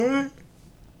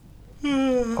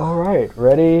All right,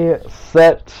 ready,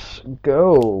 set,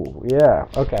 go. Yeah,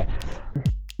 okay.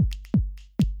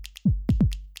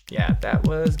 Yeah, that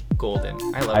was golden.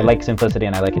 I love it. I like simplicity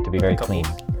and I like it to be very Couples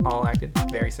clean. all acted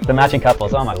very similar. The matching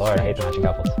couples, oh my lord, I hate the matching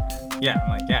couples. Yeah,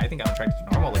 I'm like, yeah, I think I'm attracted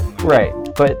to normal looking women.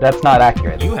 Right, but that's not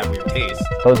accurate. You have weird taste.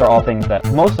 Those are all things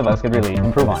that most of us could really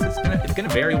improve on. It's gonna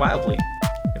vary wildly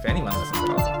if anyone listens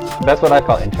at all. That's what I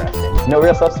call interesting. No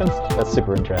real substance? That's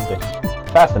super interesting.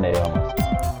 Fascinating almost.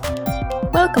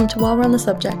 Welcome to While We're on the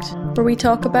Subject, where we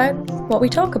talk about what we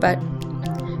talk about.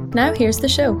 Now here's the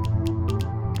show.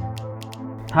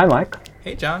 Hi, Mike.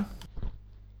 Hey, John.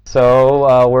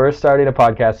 So we're starting a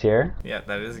podcast here. Yeah,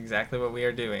 that is exactly what we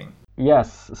are doing.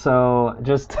 Yes. So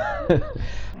just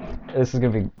this is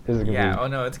gonna be Yeah. Oh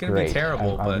no, it's gonna great. be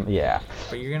terrible, but yeah.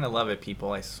 But you're gonna love it,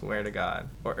 people. I swear to God.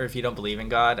 Or if you don't believe in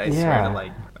God, I swear Yeah. to,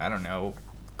 like, I don't know,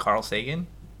 Carl Sagan.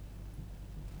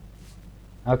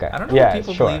 Okay. I don't know yeah, what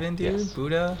people sure. believe in, dude. Yes.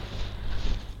 Buddha.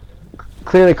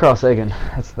 Clearly, Carl Sagan.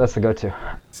 That's the go-to.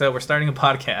 So we're starting a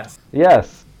podcast.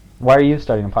 Yes. Why are you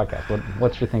starting a podcast?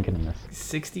 What's your thinking in this?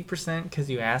 60% because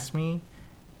you asked me,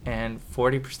 and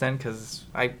 40% because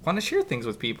I want to share things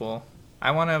with people. I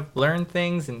want to learn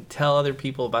things and tell other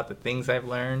people about the things I've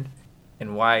learned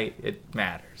and why it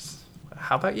matters.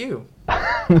 How about you?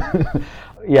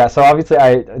 Yeah, so obviously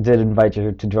I did invite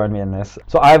you to join me in this.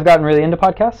 So I've gotten really into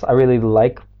podcasts. I really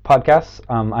like podcasts.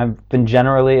 I've been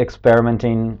generally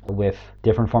experimenting with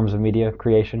different forms of media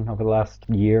creation over the last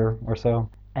year or so.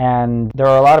 And there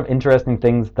are a lot of interesting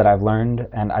things that I've learned.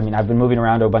 And I mean, I've been moving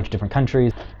around to a bunch of different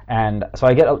countries. And so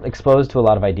I get exposed to a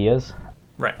lot of ideas.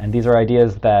 Right. And these are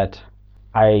ideas that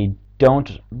I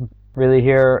don't really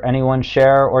hear anyone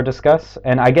share or discuss.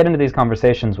 And I get into these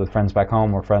conversations with friends back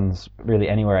home or friends really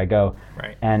anywhere I go.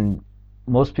 Right. And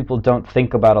most people don't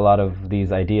think about a lot of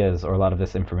these ideas or a lot of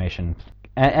this information.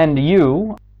 And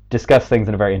you discuss things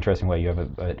in a very interesting way. You have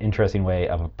an interesting way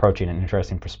of approaching an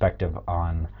interesting perspective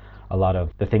on a lot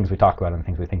of the things we talk about and the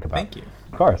things we think about. Thank you.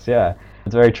 Of course, yeah.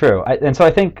 It's very true. And so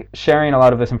I think sharing a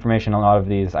lot of this information, a lot of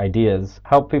these ideas,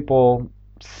 help people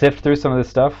sift through some of this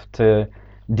stuff to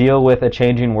deal with a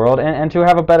changing world and to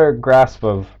have a better grasp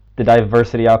of the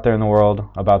diversity out there in the world,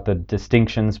 about the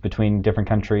distinctions between different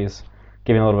countries,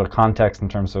 giving a little bit of context in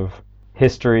terms of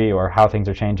history or how things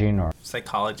are changing or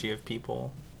Psychology of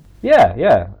people.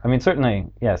 yeah. I mean, certainly,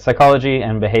 yeah, psychology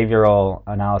and behavioral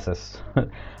analysis.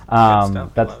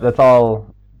 stuff. That's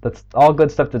all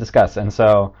good stuff to discuss. And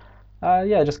so,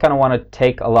 yeah, just kind of want to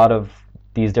take a lot of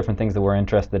these different things that we're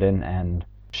interested in and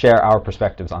share our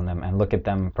perspectives on them and look at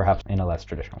them perhaps in a less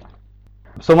traditional way.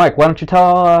 So, Mike, why don't you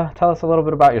tell us a little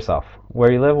bit about yourself?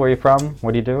 Where you live, where you're from,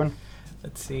 what are you doing?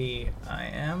 Let's see. I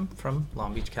am from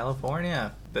Long Beach,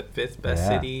 California, the 5th best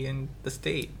city in the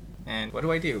state. And what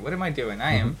do I do? What am I doing?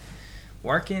 I am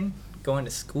working, going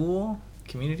to school,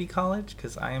 community college,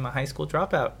 because I am a high school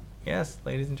dropout. Yes,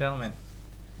 ladies and gentlemen.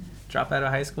 Drop out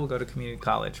of high school, go to community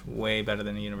college. Way better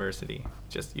than a university.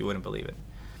 Just, you wouldn't believe it.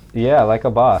 Yeah, like a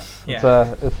boss.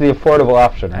 Yeah. It's the affordable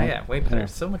option, right? Yeah, way better. Yeah.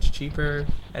 So much cheaper.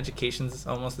 Education's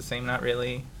almost the same, not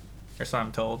really. Or so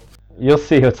I'm told. You'll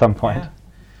see at some point. Yeah.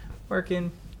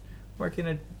 Working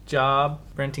a job,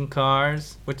 renting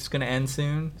cars, which is going to end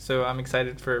soon. So I'm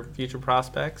excited for future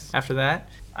prospects. After that,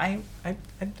 I'm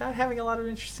not having a lot of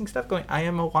interesting stuff going. I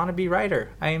am a wannabe writer.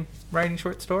 I am writing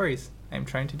short stories. I am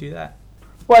trying to do that.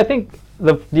 Well, I think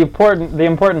the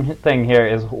important thing here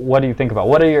is what do you think about?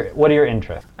 What are your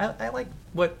interests? I like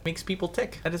what makes people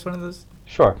tick. That is one of those.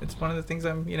 Sure. It's one of the things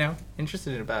I'm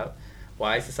interested in about.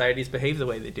 Why societies behave the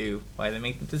way they do. Why they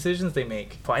make the decisions they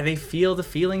make. Why they feel the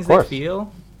feelings they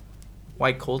feel.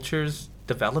 Why cultures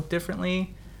develop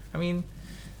differently. I mean,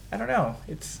 I don't know.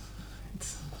 It's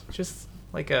just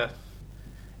like a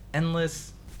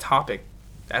endless topic.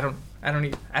 I don't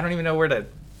even know where to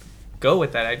go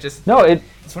with that. It's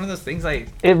one of those things it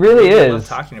really love is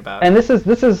talking about. And this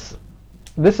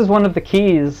is one of the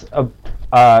keys of,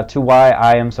 to why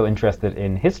I am so interested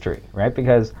in history, right?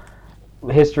 Because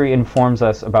history informs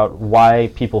us about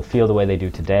why people feel the way they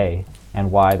do today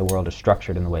and why the world is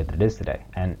structured in the way that it is today.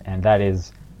 And that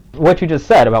is what you just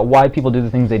said about why people do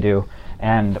the things they do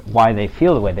and why they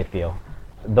feel the way they feel.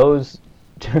 Those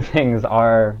two things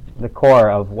are the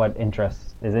core of what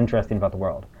is interesting about the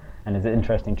world and is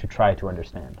interesting to try to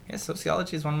understand. Yeah,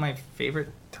 sociology is one of my favorite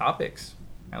topics.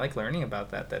 I like learning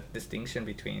about that distinction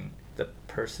between the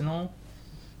personal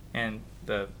and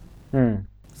the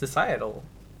societal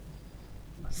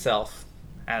self,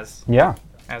 as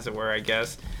it were, I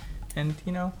guess, and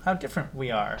how different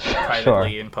we are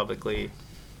privately and publicly.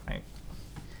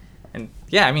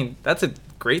 I mean, that's a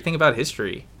great thing about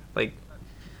history. Like,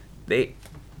 it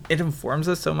informs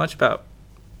us so much about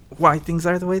why things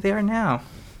are the way they are now,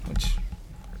 which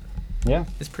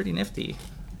is pretty nifty.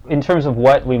 In terms of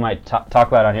what we might talk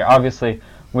about on here, obviously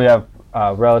we have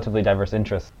relatively diverse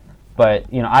interests, but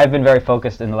I've been very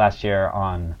focused in the last year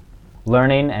on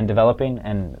learning and developing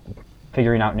and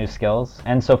figuring out new skills,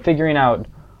 and so figuring out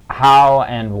how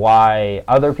and why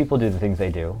other people do the things they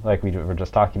do, like we were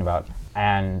just talking about,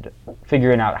 and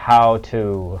figuring out how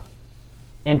to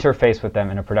interface with them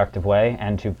in a productive way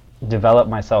and to develop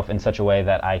myself in such a way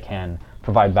that I can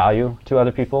provide value to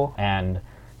other people and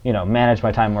manage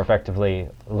my time more effectively,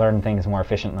 learn things more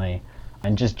efficiently,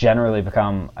 and just generally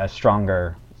become a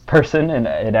stronger person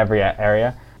in every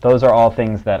area. Those are all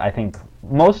things that I think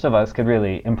most of us could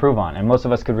really improve on, and most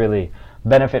of us could really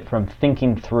benefit from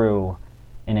thinking through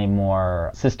in a more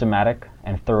systematic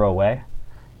and thorough way.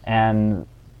 And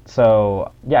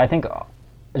so, I think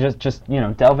just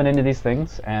delving into these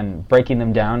things and breaking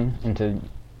them down into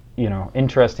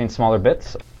interesting smaller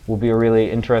bits will be a really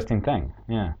interesting thing.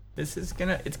 Yeah. It's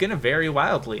gonna vary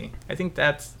wildly. I think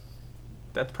that's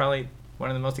probably one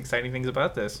of the most exciting things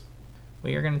about this.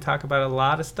 We are going to talk about a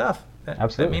lot of stuff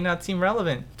that may not seem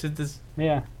relevant to this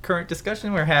current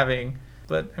discussion we're having,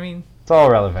 but I mean, it's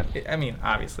all relevant.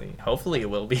 Obviously, hopefully it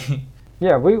will be.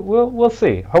 Yeah, we'll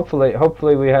see. Hopefully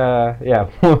we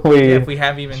if we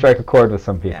have even strike a chord with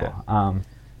some people. Yeah.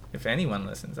 If anyone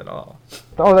listens at all.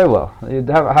 Oh, they will.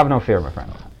 Have no fear, my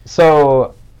friend.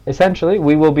 So essentially,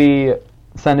 we will be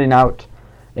sending out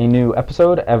a new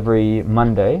episode every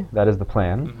Monday. That is the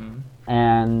plan. Mm-hmm.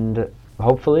 And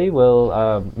hopefully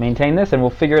we'll maintain this, and we'll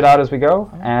figure it out as we go.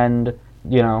 And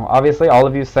obviously, all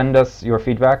of you send us your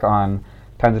feedback on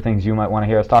kinds of things you might want to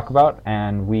hear us talk about,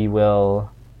 and we will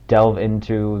delve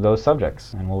into those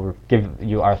subjects, and we'll give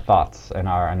you our thoughts and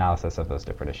our analysis of those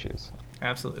different issues.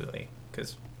 Absolutely,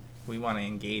 because we want to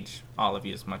engage all of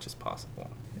you as much as possible.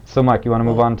 So, Mike, you want to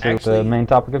move on to the main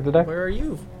topic of the day? Where are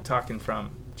you talking from,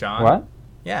 John? What?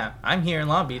 Yeah, I'm here in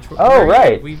Long Beach. Oh,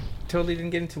 right. We totally didn't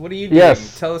get into what are you doing?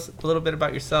 Yes. Tell us a little bit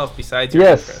about yourself besides your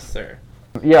interests, sir.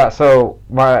 Yeah, so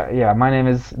my name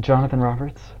is Jonathan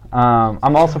Roberts.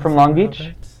 I'm also from Long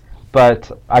Beach,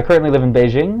 but I currently live in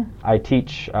Beijing. I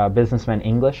teach businessmen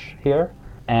English here,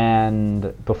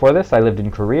 and before this I lived in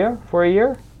Korea for a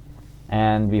year,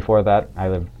 and before that I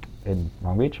lived in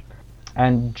Long Beach.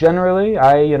 And generally,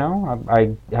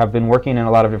 I have been working in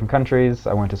a lot of different countries.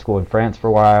 I went to school in France for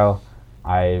a while.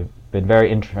 I've been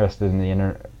very interested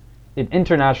in in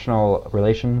international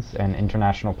relations and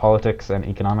international politics and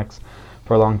economics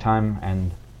for a long time.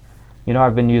 And,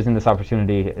 I've been using this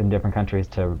opportunity in different countries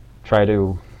to try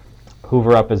to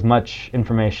hoover up as much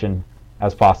information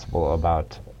as possible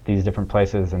about these different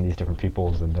places and these different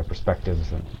peoples and their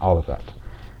perspectives and all of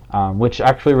that. Which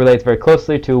actually relates very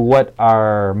closely to what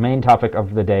our main topic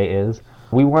of the day is.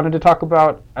 We wanted to talk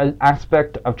about an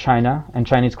aspect of China and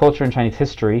Chinese culture and Chinese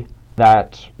history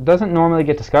that doesn't normally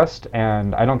get discussed,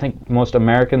 and I don't think most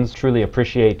Americans truly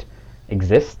appreciate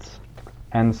exists.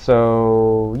 And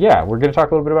so, we're going to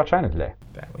talk a little bit about China today.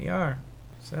 That we are.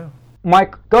 So,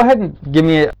 Mike, go ahead and give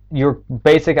me your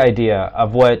basic idea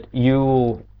of what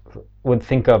you would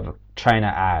think of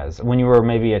China as when you were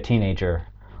maybe a teenager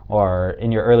or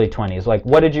in your early 20s. Like,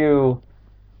 what did you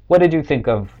think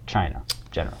of China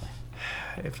generally?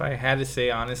 If I had to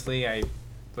say honestly, I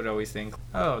would always think,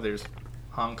 there's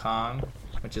Hong Kong,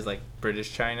 which is like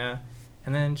British China,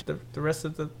 and then the rest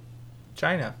of the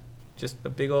China, just a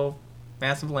big old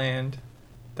massive land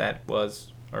that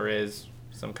was or is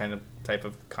some kind of type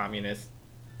of communist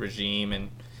regime, and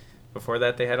before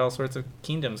that they had all sorts of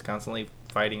kingdoms constantly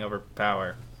fighting over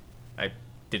power. I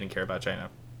didn't care about China,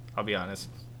 I'll be honest.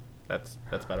 That's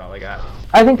about all I got.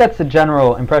 I think that's the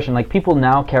general impression. Like, people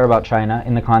now care about China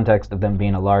in the context of them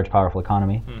being a large, powerful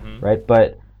economy, right?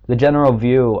 But the general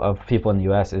view of people in the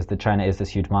U.S. is that China is this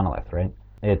huge monolith, right?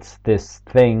 It's this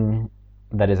thing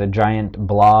that is a giant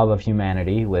blob of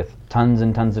humanity with tons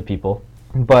and tons of people.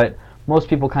 But most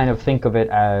people kind of think of it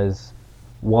as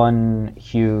one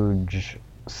huge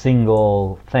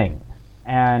single thing.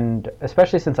 And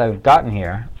especially since I've gotten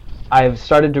here, I've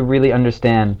started to really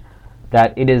understand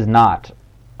that it is not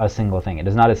a single thing. It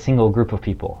is not a single group of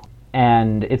people.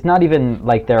 And it's not even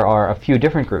like there are a few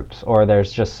different groups, or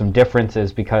there's just some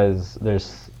differences because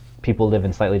people live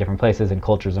in slightly different places and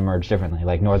cultures emerge differently,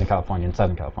 like Northern California and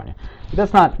Southern California. But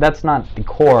that's not the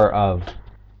core of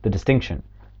the distinction.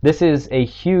 This is a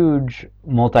huge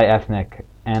multi-ethnic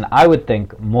and I would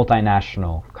think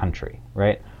multinational country,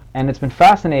 right? And it's been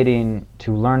fascinating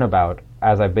to learn about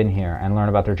as I've been here and learn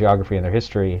about their geography and their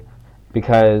history,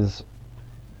 because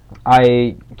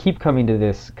I keep coming to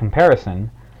this comparison,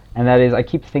 and that is I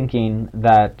keep thinking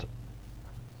that,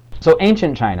 so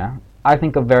ancient China I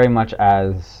think of very much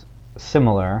as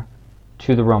similar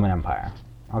to the Roman Empire,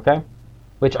 okay?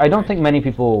 Which I don't think many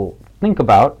people think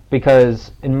about,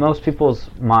 because in most people's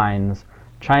minds,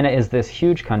 China is this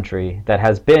huge country that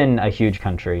has been a huge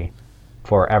country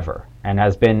forever and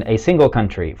has been a single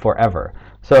country forever.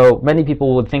 So many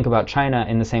people would think about China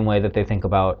in the same way that they think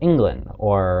about England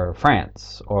or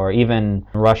France or even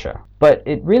Russia. But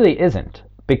it really isn't,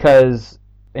 because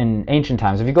in ancient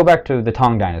times, if you go back to the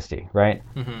Tang Dynasty, right,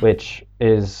 which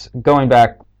is going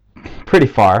back pretty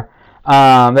far,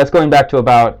 that's going back to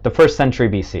about the 1st century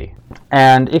BC.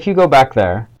 And if you go back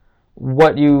there,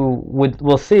 what you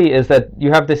will see is that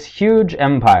you have this huge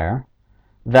empire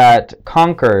that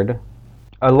conquered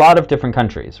a lot of different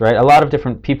countries, right? A lot of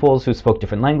different peoples who spoke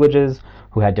different languages,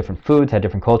 who had different foods, had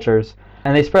different cultures.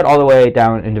 And they spread all the way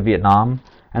down into Vietnam,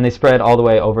 and they spread all the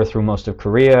way over through most of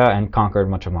Korea and conquered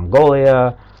much of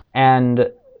Mongolia.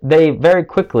 And they very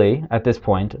quickly, at this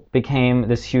point, became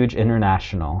this huge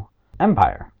international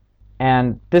empire.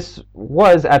 And this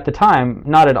was, at the time,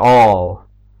 not at all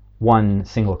one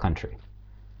single country.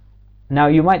 Now,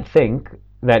 you might think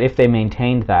that if they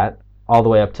maintained that all the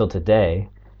way up till today,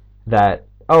 that,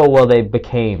 oh, well, they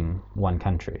became one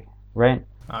country, right?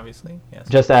 Obviously, yes.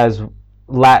 Just as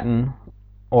Latin,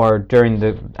 or during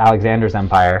the Alexander's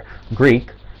Empire,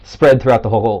 Greek, spread throughout the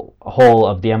whole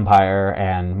of the empire,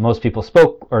 and most people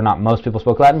spoke, or not most people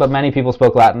spoke Latin, but many people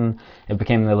spoke Latin. It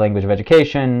became the language of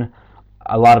education.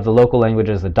 A lot of the local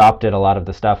languages adopted a lot of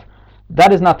the stuff.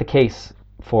 That is not the case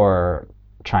for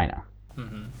China.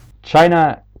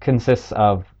 China consists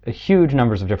of huge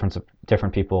numbers of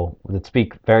different people that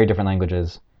speak very different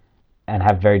languages and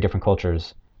have very different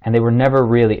cultures, and they were never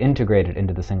really integrated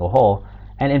into the single whole.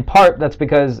 And in part, that's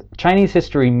because Chinese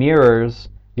history mirrors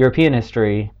European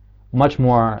history much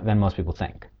more than most people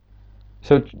think.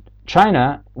 So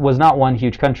China was not one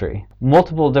huge country.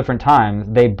 Multiple different times,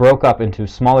 they broke up into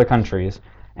smaller countries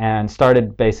and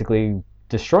started basically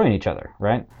destroying each other,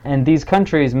 right? And these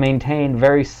countries maintained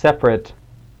very separate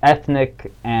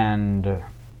ethnic and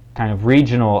kind of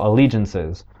regional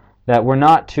allegiances that were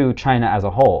not to China as a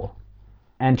whole.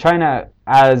 And China,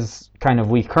 as kind of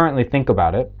we currently think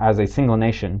about it, as a single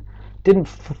nation,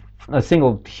 a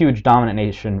single huge dominant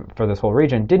nation for this whole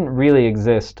region, didn't really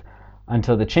exist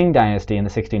until the Qing dynasty in the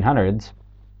 1600s.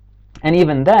 And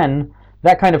even then,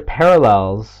 that kind of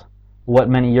parallels what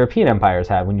many European empires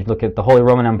had. When you look at the Holy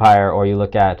Roman Empire, or you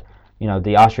look at,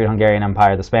 the Austrian-Hungarian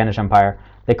Empire, the Spanish Empire,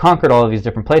 they conquered all of these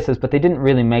different places, but they didn't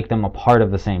really make them a part of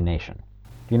the same nation.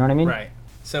 Do you know what I mean? Right.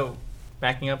 So,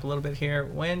 backing up a little bit here,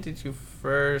 when did you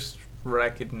first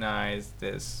recognize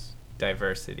this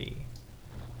diversity?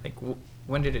 Like,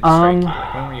 when did it strike you?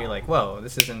 Like, when were you like, whoa,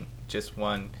 this isn't just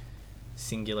one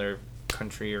singular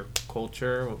country or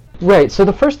culture? Right. So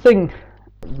the first thing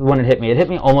when it hit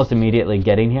me almost immediately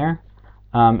getting here.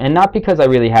 And not because I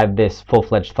really had this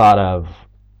full-fledged thought of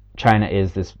China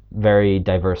is this very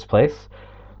diverse place,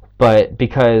 but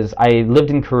because I lived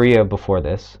in Korea before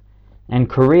this, and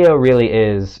Korea really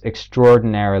is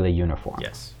extraordinarily uniform.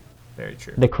 Yes, very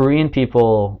true. The Korean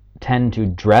people tend to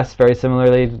dress very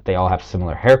similarly. They all have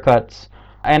similar haircuts.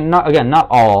 And not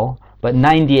all, but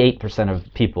 98%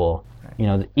 of people,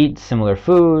 eat similar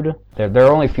food. There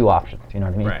are only a few options, you know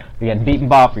what I mean? Right. You're getting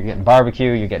bibimbap, you're getting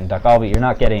barbecue, you're getting duck galbi. You're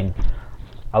not getting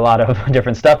a lot of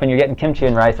different stuff, and you're getting kimchi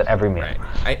and rice at every meal,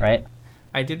 right?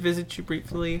 I did visit you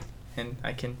briefly, and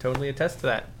I can totally attest to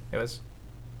that. It was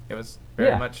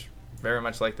very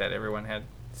much like that. Everyone had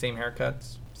same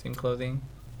haircuts, same clothing.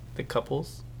 The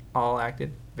couples all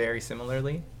acted very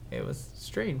similarly. It was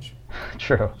strange.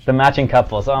 True. The matching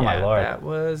couples. Oh, my Lord. That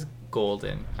was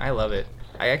golden. I love it.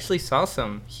 I actually saw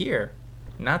some here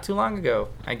not too long ago.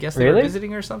 I guess they were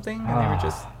visiting or something, and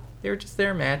they were just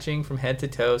there matching from head to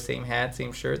toe. Same hat,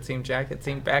 same shirt, same jacket,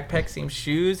 same backpack, same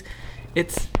shoes.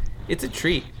 It's a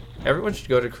treat. Everyone should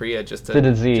go to Korea just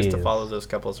to follow those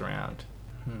couples around.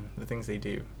 The things they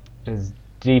do. It is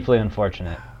deeply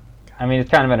unfortunate. I mean,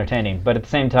 it's kind of entertaining, but at the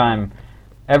same time,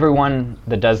 everyone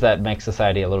that does that makes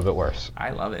society a little bit worse. I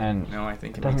love it. And I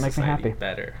think it makes society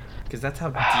better. Because that's how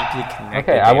deeply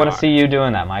connected Okay, I want to see you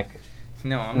doing that, Mike.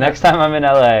 No, Next time I'm in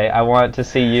LA, I want to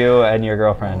see you and your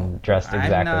girlfriend dressed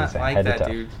exactly the same. I'm not like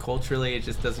that, dude. Culturally, it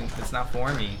just doesn't. It's not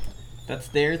for me. That's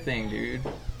their thing, dude.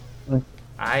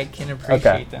 I can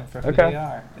appreciate them for who they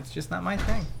are. It's just not my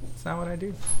thing. It's not what I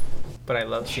do. But I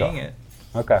love seeing it.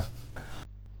 Okay.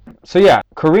 So yeah,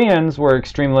 Koreans were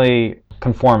extremely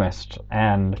conformist,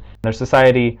 and their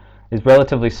society is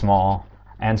relatively small,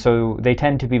 and so they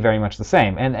tend to be very much the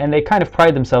same. And they kind of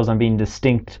pride themselves on being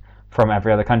distinct from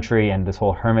every other country, and this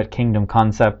whole hermit kingdom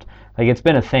concept Like, it's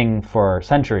been a thing for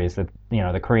centuries that,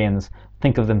 the Koreans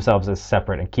think of themselves as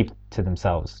separate and keep to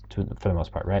themselves for the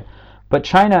most part, right? But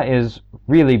China is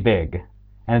really big,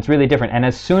 and it's really different. And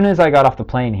as soon as I got off the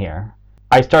plane here,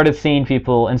 I started seeing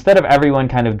people, instead of everyone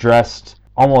kind of dressed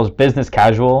almost business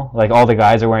casual, like all the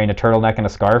guys are wearing a turtleneck and a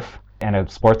scarf and a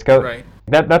sports coat. Right.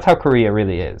 That's how Korea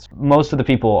really is. Most of the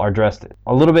people are dressed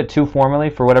a little bit too formally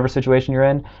for whatever situation you're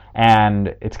in,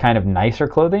 and it's kind of nicer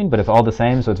clothing, but it's all the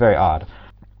same, so it's very odd.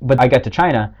 But I got to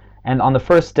China, and on the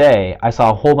first day, I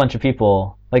saw a whole bunch of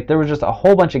people, like there was just a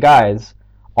whole bunch of guys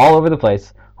all over the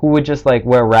place who would just like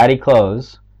wear ratty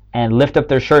clothes and lift up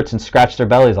their shirts and scratch their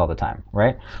bellies all the time,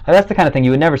 right? Like, that's the kind of thing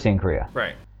you would never see in Korea.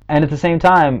 Right. And at the same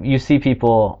time, you see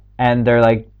people and they're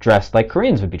like dressed like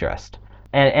Koreans would be dressed.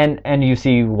 And you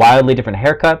see wildly different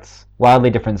haircuts, wildly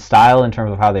different style in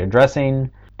terms of how they're dressing.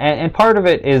 And part of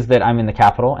it is that I'm in the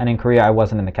capital, and in Korea I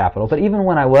wasn't in the capital. But even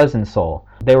when I was in Seoul,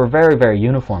 they were very, very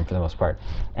uniform for the most part.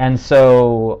 And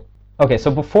so,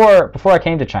 so before I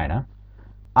came to China,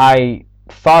 I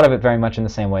thought of it very much in the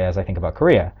same way as I think about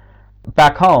Korea.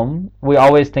 Back home, we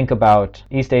always think about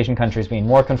East Asian countries being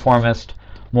more conformist,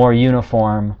 more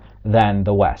uniform than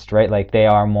the West, right? Like they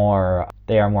are more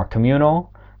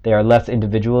communal, they are less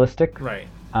individualistic. Right.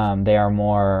 They are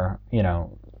more,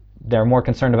 they're more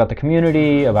concerned about the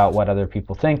community, about what other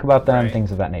people think about them, right.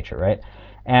 Things of that nature, right?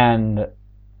 And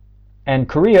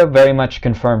Korea very much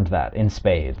confirmed that in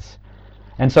spades.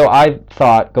 And so I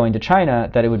thought going to China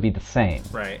that it would be the same.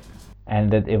 Right. And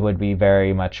that it would be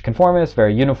very much conformist,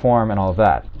 very uniform, and all of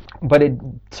that. But it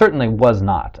certainly was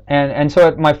not. And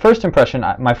so my first impression,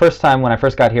 my first time when I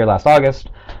first got here last August,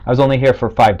 I was only here for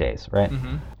 5 days, right?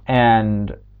 Mm-hmm.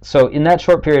 And so in that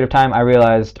short period of time, I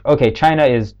realized, okay, China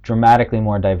is dramatically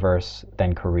more diverse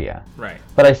than Korea. Right.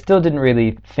 But I still didn't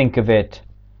really think of it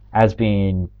as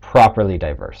being properly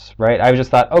diverse, right? I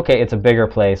just thought, okay, it's a bigger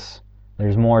place.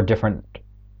 There's more different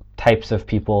types of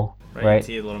people, right? You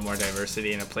see a little more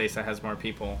diversity in a place that has more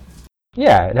people.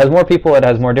 Yeah, it has more people, it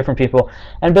has more different people.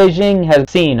 And Beijing has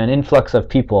seen an influx of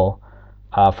people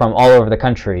from all over the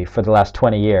country for the last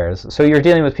 20 years. So you're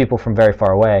dealing with people from very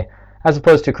far away, as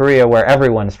opposed to Korea, where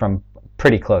everyone's from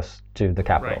pretty close to the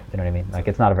capital. Right. You know what I mean? Like,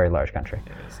 it's not a very large country.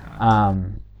 It is not.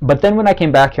 But then when I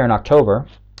came back here in October,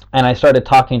 and I started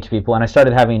talking to people, and I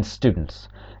started having students.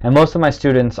 And most of my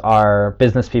students are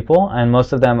business people, and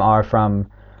most of them are from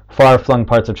far-flung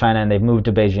parts of China, and they've moved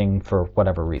to Beijing for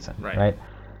whatever reason, right?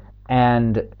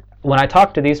 And when I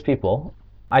talked to these people,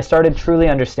 I started truly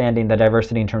understanding the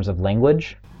diversity in terms of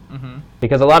language, Mm-hmm.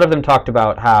 because a lot of them talked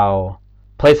about how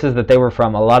places that they were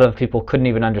from, a lot of people couldn't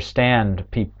even understand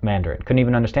Mandarin, couldn't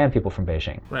even understand people from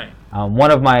Beijing. Right.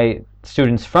 One of my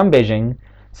students from Beijing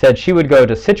said she would go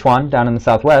to Sichuan, down in the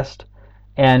southwest,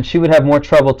 and she would have more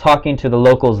trouble talking to the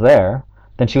locals there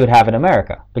than she would have in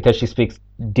America, because she speaks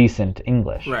decent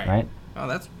English, right? Oh,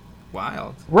 that's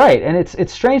wild. Right, and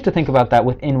it's strange to think about that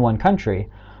within one country.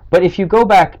 But if you go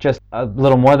back just a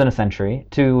little more than a century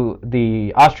to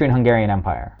the Austrian-Hungarian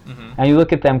Empire, Mm-hmm. and you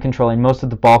look at them controlling most of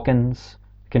the Balkans,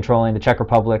 controlling the Czech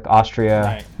Republic, Austria,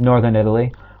 Right. northern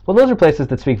Italy, well, those are places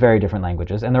that speak very different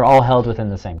languages, and they're all held within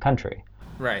the same country.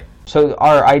 Right. So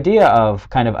our idea of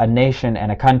kind of a nation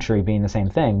and a country being the same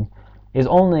thing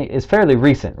is fairly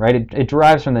recent, right? It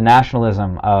derives from the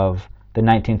nationalism of the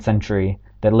 19th century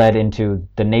that led into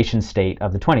the nation state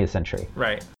of the 20th century.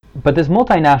 Right. But this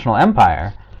multinational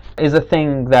empire is a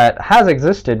thing that has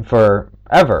existed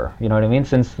forever, you know what I mean?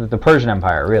 Since the Persian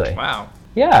Empire, really. Wow.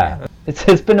 Yeah. It's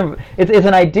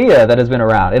an idea that has been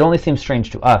around. It only seems strange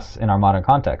to us in our modern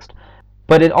context.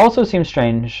 But it also seems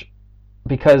strange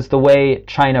because the way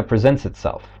China presents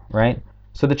itself, right?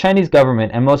 So the Chinese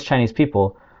government and most Chinese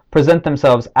people present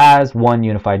themselves as one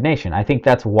unified nation. I think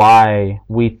that's why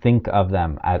we think of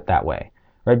them that way,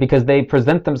 right? Because they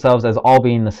present themselves as all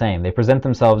being the same. They present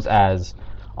themselves as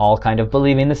all kind of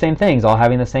believing the same things, all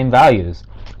having the same values,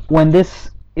 when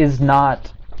this is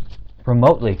not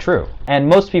remotely true. And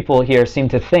most people here seem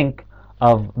to think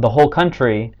of the whole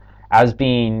country as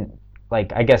being,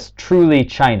 like, I guess, truly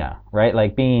China, right?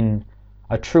 Like being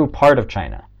a true part of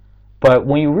China. But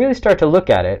when you really start to look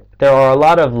at it, there are a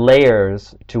lot of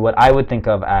layers to what I would think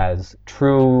of as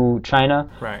true China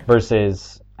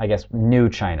versus, I guess, new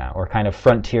China, or kind of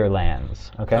frontier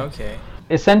lands, okay?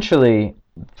 Essentially,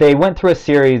 they went through a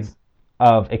series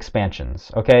of expansions,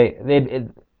 okay?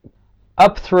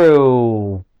 Up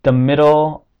through the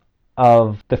middle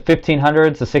of the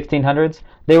 1500s, the 1600s,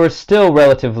 they were still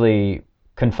relatively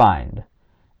confined.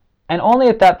 And only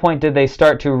at that point did they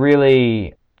start to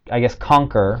really, I guess,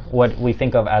 conquer what we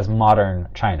think of as modern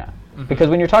China. Mm-hmm. Because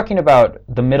when you're talking about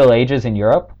the Middle Ages in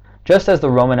Europe, just as the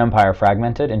Roman Empire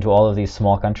fragmented into all of these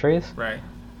small countries, Right.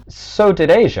 so did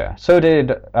Asia, so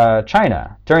did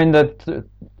China. During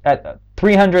at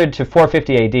 300 to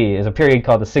 450 AD is a period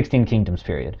called the 16 Kingdoms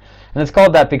period. And it's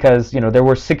called that because, there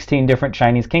were 16 different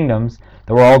Chinese kingdoms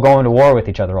that were all going to war with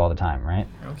each other all the time, right?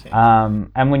 Okay.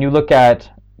 And when you look at,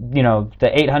 the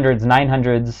 800s,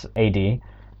 900s AD,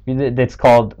 it's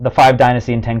called the 5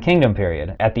 Dynasty and 10 Kingdom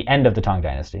period at the end of the Tang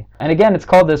Dynasty. And again, it's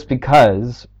called this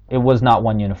because it was not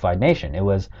one unified nation. It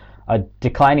was a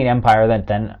declining empire that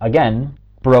then, again,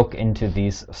 broke into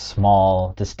these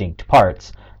small, distinct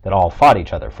parts that all fought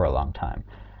each other for a long time.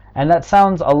 And that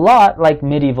sounds a lot like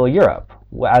medieval Europe.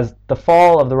 As the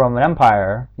fall of the Roman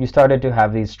Empire, you started to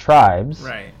have these tribes.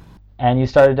 Right. And you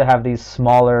started to have these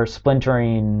smaller,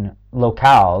 splintering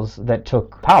locales that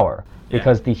took power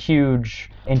because the huge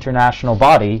international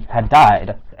body had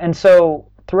died. And so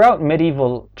throughout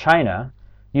medieval China,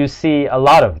 you see a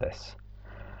lot of this.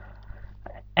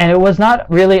 And it was not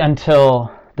really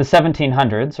until the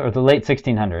 1700s or the late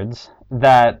 1600s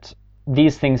that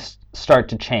these things start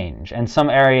to change, and some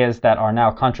areas that are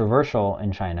now controversial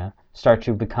in China start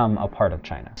to become a part of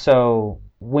China. So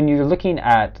when you're looking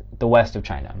at the west of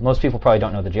China, most people probably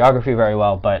don't know the geography very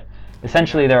well, but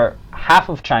essentially half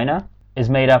of China is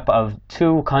made up of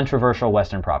 2 controversial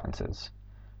western provinces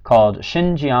called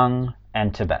Xinjiang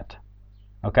and Tibet.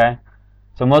 Okay?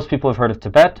 So most people have heard of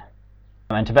Tibet,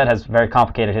 and Tibet has very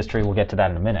complicated history. We'll get to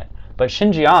that in a minute. But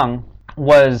Xinjiang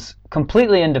was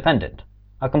completely independent.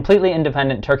 A completely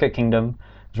independent Turkic kingdom.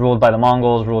 It was ruled by the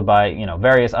Mongols, ruled by,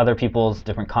 various other peoples,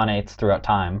 different khanates throughout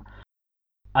time,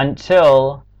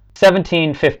 until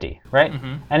 1750, right? Mm-hmm.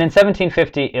 And in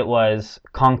 1750, it was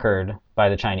conquered by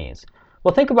the Chinese.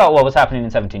 Well, think about what was happening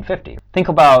in 1750. Think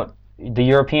about the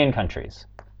European countries.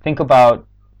 Think about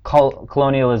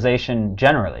colonialization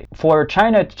generally. For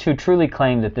China to truly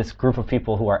claim that this group of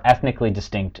people who are ethnically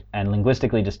distinct and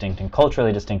linguistically distinct and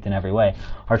culturally distinct in every way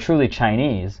are truly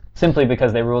Chinese, simply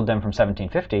because they ruled them from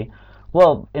 1750,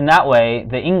 well, in that way,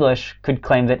 the English could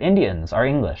claim that Indians are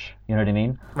English. You know what I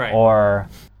mean? Right. Or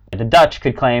the Dutch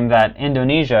could claim that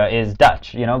Indonesia is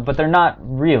Dutch, but they're not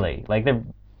really. Like, they're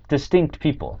distinct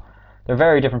people. They're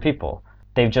very different people.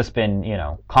 They've just been,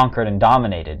 conquered and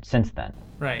dominated since then.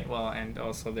 Right. Well, and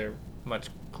also they're much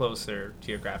closer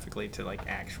geographically to like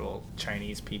actual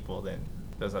Chinese people than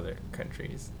those other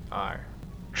countries are.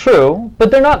 True, but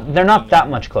they're not that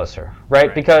much closer,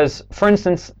 right? Because, for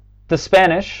instance, the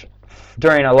Spanish,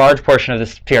 during a large portion of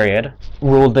this period,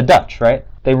 ruled the Dutch, right?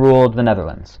 They ruled the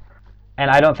Netherlands. And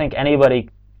I don't think anybody,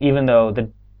 even though the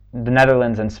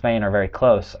Netherlands and Spain are very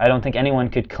close, I don't think anyone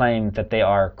could claim that they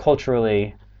are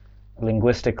culturally,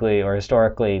 linguistically, or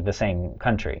historically the same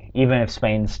country, even if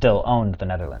Spain still owned the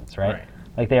Netherlands, right?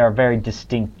 Like, they are very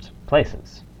distinct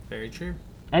places. Very true.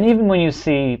 And even when you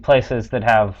see places that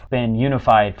have been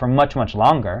unified for much, much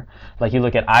longer, like you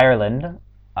look at Ireland,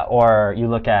 or you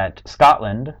look at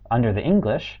Scotland under the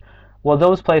English, well,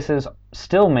 those places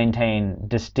still maintain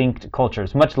distinct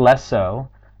cultures, much less so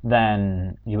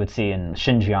than you would see in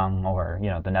Xinjiang or,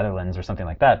 the Netherlands or something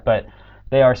like that. But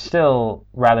they are still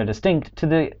rather distinct to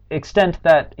the extent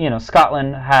that,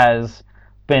 Scotland has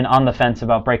been on the fence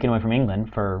about breaking away from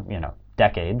England for,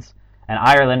 decades. And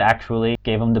Ireland actually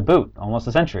gave them the boot almost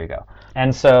a century ago.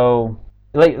 And so,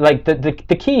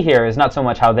 the key here is not so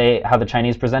much how the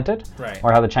Chinese present it,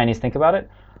 or how the Chinese think about it,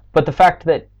 but the fact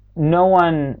that no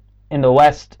one in the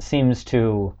West seems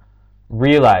to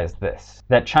realize this,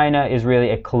 that China is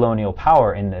really a colonial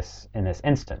power in this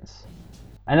instance.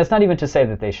 And that's not even to say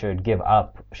that they should give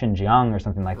up Xinjiang or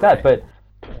something like that, but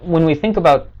when we think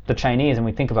about the Chinese and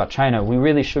we think about China, we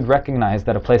really should recognize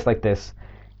that a place like this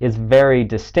is very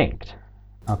distinct.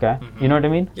 Okay? Mm-hmm. You know what I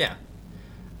mean? Yeah.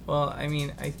 Well, I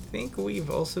mean, I think we've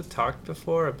also talked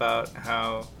before about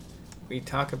how we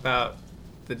talk about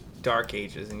the Dark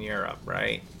Ages in Europe,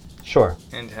 right? Sure.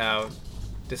 And how,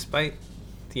 despite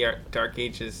the Dark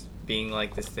Ages being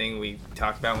like this thing we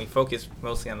talk about, and we focus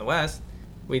mostly on the West,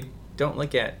 we don't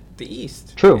look at the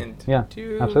East. True. And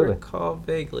do absolutely recall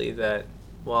vaguely that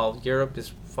while Europe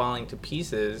is falling to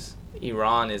pieces,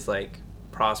 Iran is like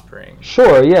prospering.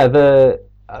 Sure. Yeah.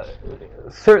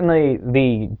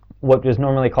 Certainly what is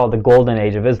normally called the Golden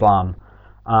Age of Islam,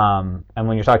 and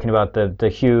when you're talking about the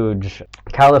huge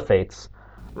caliphates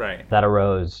that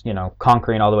arose,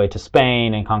 conquering all the way to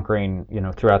Spain and conquering,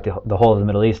 throughout the whole of the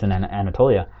Middle East and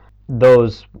Anatolia,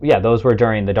 those were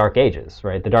during the Dark Ages,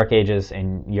 right? The Dark Ages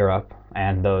in Europe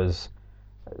and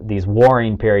these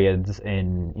warring periods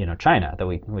in, China that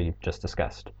we just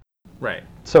discussed. Right.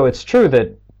 So it's true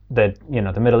that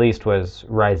the Middle East was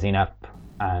rising up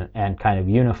and kind of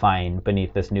unifying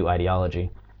beneath this new ideology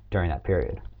during that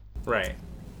period. Right.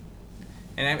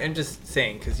 And I'm just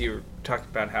saying, because you talked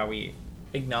about how we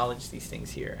acknowledge these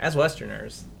things here as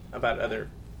Westerners about other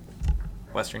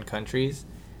Western countries.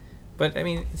 But, I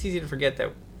mean, it's easy to forget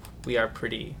that we are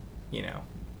pretty,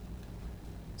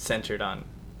 centered on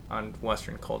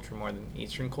Western culture more than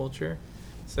Eastern culture.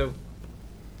 So,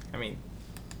 I mean,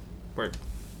 we're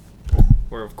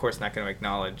of course not going to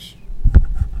acknowledge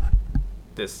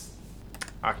this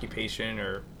occupation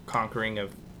or conquering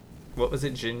of, what was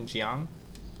it, Xinjiang?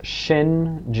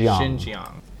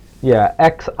 Xinjiang. Yeah,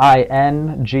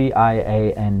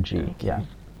 Xingiang. Okay. Yeah.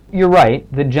 You're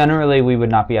right that generally we would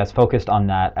not be as focused on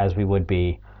that as we would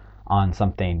be on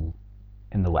something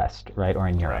in the West, right, or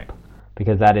in Europe. Right.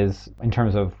 Because that is, in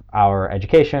terms of our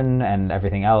education and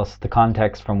everything else, the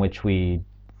context from which we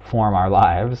form our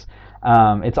lives,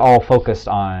 it's all focused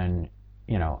on,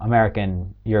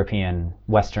 American, European,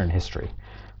 Western history,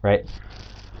 right?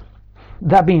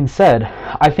 That being said,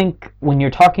 I think when you're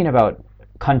talking about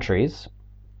countries,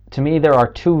 to me there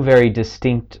are two very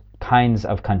distinct kinds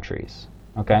of countries,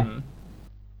 okay? Mm-hmm.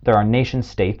 There are nation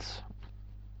states,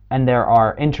 and there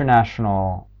are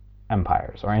international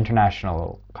empires or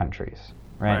international countries,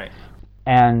 right?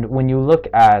 And when you look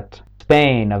at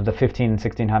Spain of the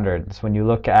 1600s, when you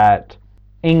look at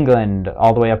England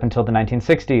all the way up until the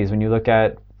 1960s, when you look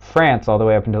at France all the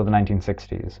way up until the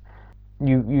 1960s,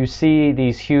 you see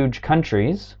these huge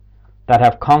countries that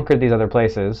have conquered these other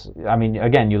places. I mean,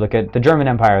 again, you look at the German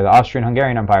Empire, the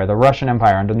Austrian-Hungarian Empire, the Russian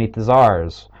Empire underneath the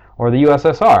Tsars, or the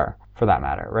USSR, for that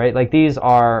matter, right? Like, these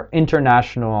are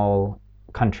international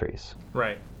countries.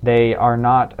 Right. They are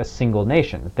not a single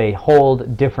nation. They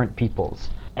hold different peoples.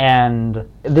 And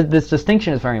this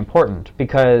distinction is very important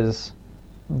because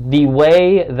the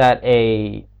way that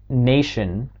a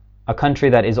nation, a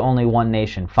country that is only one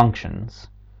nation, functions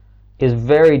is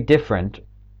very different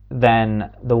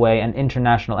than the way an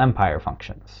international empire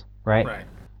functions, right?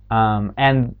 Right.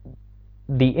 And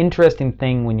the interesting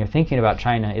thing when you're thinking about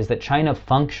China is that China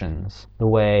functions the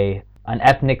way an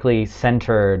ethnically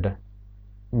centered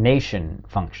nation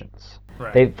functions.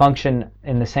 Right. They function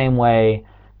in the same way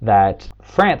that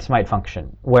France might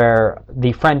function, where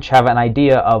the French have an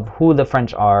idea of who the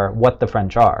French are, what the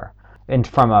French are, and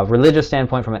from a religious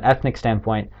standpoint, from an ethnic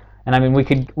standpoint. And I mean,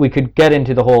 we could get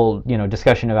into the whole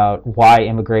discussion about why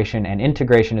immigration and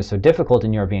integration is so difficult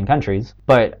in European countries.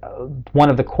 But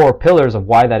one of the core pillars of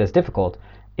why that is difficult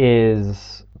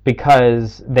is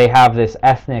because they have this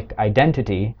ethnic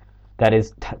identity that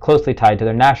is closely tied to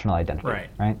their national identity.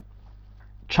 Right?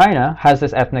 China has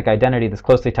this ethnic identity that's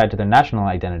closely tied to their national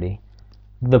identity.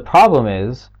 The problem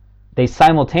is they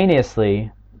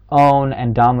simultaneously own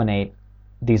and dominate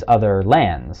these other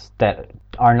lands that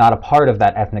are not a part of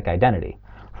that ethnic identity.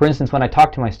 For instance, when I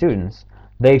talk to my students,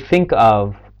 they think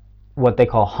of what they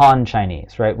call Han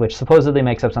Chinese, right, which supposedly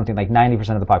makes up something like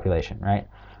 90% of the population, right?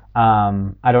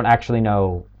 I don't actually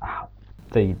know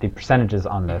the percentages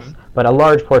on this, but a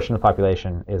large portion of the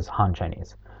population is Han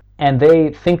Chinese. And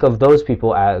they think of those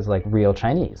people as like real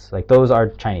Chinese, like those are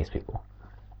Chinese people.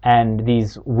 And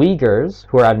these Uyghurs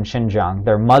who are out in Xinjiang,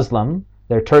 they're Muslim,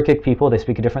 they're Turkic people, they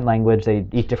speak a different language, they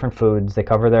eat different foods, they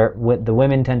cover the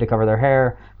women tend to cover their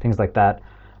hair, things like that.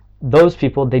 Those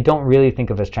people, they don't really think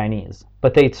of as Chinese,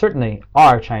 but they certainly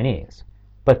are Chinese,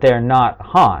 but they're not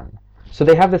Han. So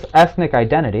they have this ethnic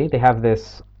identity, they have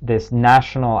this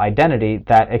national identity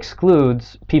that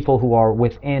excludes people who are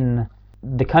within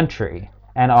the country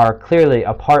and are clearly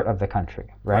a part of the country,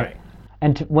 right?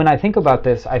 And when I think about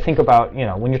this, I think about,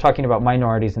 when you're talking about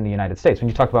minorities in the United States, when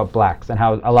you talk about blacks and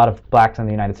how a lot of blacks in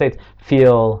the United States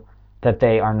feel that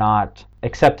they are not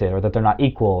accepted or that they're not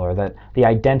equal or that the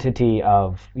identity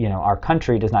of, our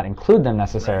country does not include them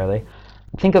necessarily. Right.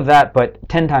 Think of that, but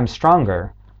 10 times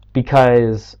stronger,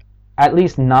 because at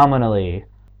least nominally,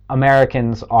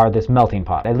 Americans are this melting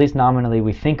pot. At least nominally,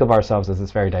 we think of ourselves as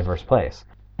this very diverse place.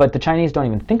 But the Chinese don't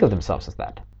even think of themselves as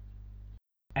that.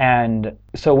 And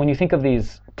so when you think of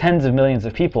these tens of millions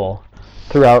of people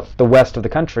throughout the west of the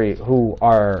country who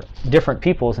are different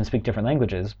peoples and speak different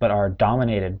languages, but are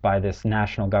dominated by this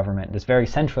national government, this very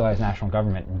centralized national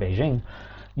government in Beijing,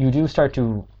 you do start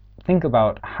to think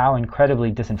about how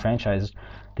incredibly disenfranchised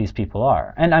these people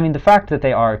are. And I mean, the fact that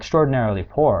they are extraordinarily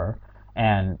poor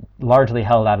and largely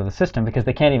held out of the system because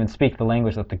they can't even speak the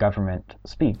language that the government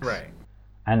speaks. Right.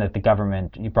 And that the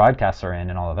government broadcasts are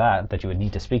in and all of that you would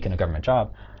need to speak in a government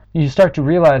job, you start to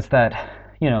realize that,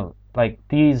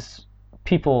 these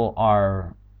people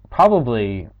are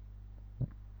probably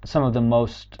some of the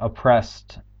most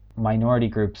oppressed minority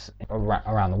groups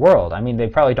around the world. I mean, they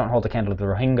probably don't hold a candle to the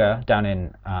Rohingya down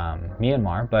in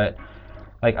Myanmar, but,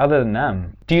 other than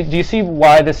them, do you see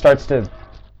why this starts to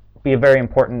be a very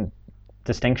important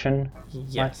distinction?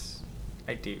 Yes,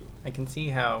 I do. I can see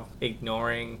how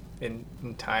ignoring an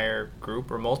entire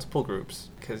group or multiple groups,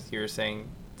 because you're saying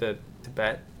that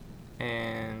Tibet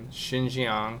and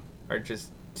Xinjiang are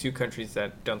just two countries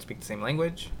that don't speak the same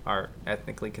language, are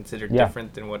ethnically considered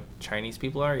different than what Chinese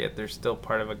people are, yet they're still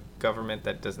part of a government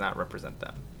that does not represent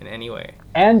them in any way.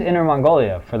 And Inner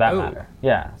Mongolia, for that matter.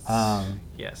 Yeah.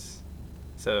 Yes.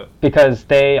 So because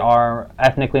they are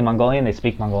ethnically Mongolian, they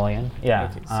speak Mongolian.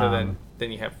 Yeah. Okay, so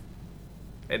then you have.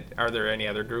 Are there any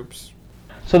other groups?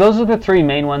 So those are the three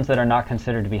main ones that are not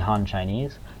considered to be Han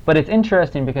Chinese. But it's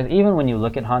interesting because even when you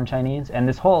look at Han Chinese, and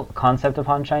this whole concept of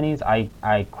Han Chinese,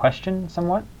 I question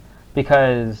somewhat,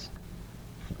 because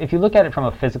if you look at it from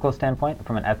a physical standpoint,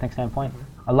 from an ethnic standpoint,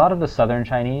 a lot of the southern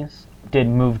Chinese did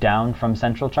move down from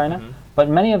central China, but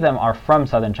many of them are from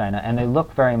southern China, and they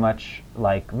look very much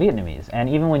like Vietnamese. And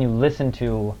even when you listen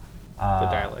to the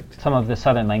dialect, some of the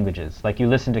southern languages, like you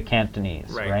listen to Cantonese,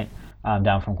 right?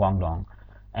 Down from Guangdong,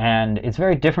 and it's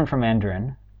very different from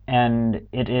Mandarin, and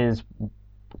it is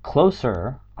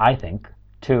closer, I think,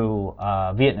 to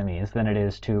Vietnamese than it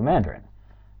is to Mandarin.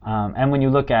 And when you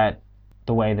look at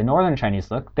the way the northern Chinese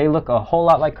look, they look a whole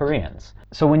lot like Koreans.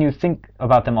 So when you think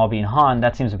about them all being Han,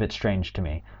 that seems a bit strange to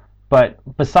me. But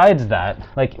besides that,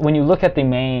 like when you look at the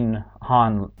main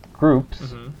Han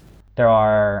groups, there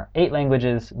are 8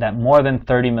 languages that more than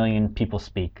 30 million people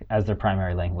speak as their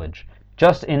primary language,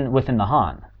 just within the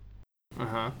Han.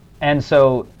 And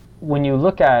so when you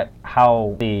look at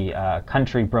how the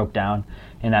country broke down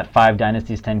in that 5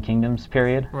 dynasties, 10 kingdoms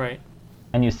period,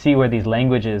 and you see where these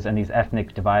languages and these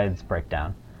ethnic divides break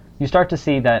down, you start to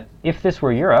see that if this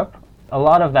were Europe, a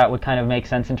lot of that would kind of make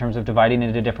sense in terms of dividing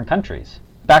into different countries.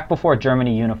 Back before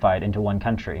Germany unified into one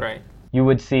country, you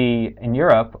would see in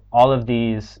Europe all of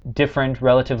these different,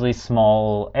 relatively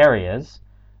small areas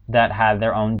that had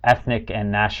their own ethnic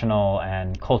and national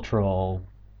and cultural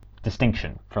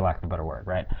distinction, for lack of a better word,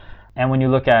 right? And when you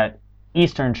look at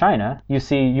Eastern China,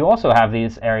 you also have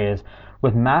these areas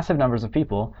with massive numbers of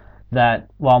people that,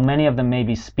 while many of them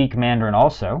maybe speak Mandarin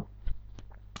also,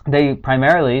 they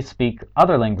primarily speak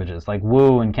other languages like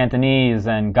Wu and Cantonese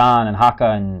and Gan and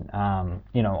Hakka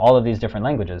and all of these different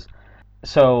languages.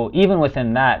 So even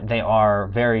within that, they are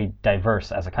very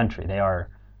diverse as a country. They are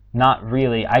not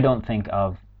really, I don't think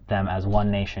of them as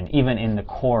one nation, even in the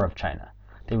core of China.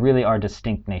 They really are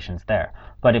distinct nations there.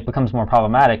 But it becomes more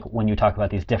problematic when you talk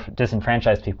about these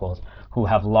disenfranchised peoples who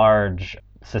have large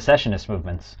secessionist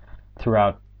movements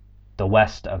throughout the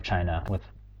west of China, with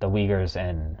the Uyghurs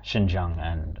in Xinjiang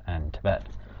and Tibet.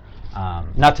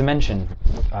 Not to mention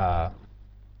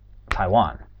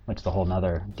Taiwan, which is a whole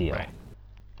other deal.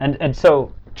 And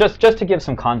so just to give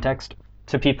some context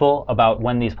to people about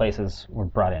when these places were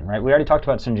brought in, right? We already talked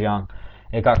about Xinjiang.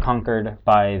 It got conquered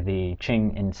by the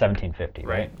Qing in 1750,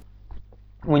 right?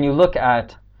 When you look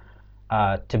at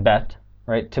Tibet,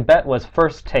 right? Tibet was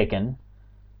first taken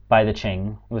by the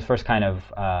Qing. It was first kind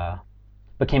of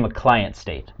became a client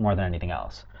state more than anything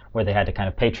else, where they had to kind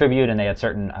of pay tribute, and they had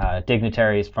certain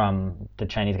dignitaries from the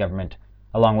Chinese government,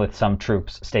 along with some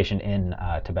troops stationed in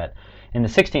Tibet in the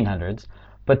 1600s.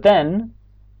 But then,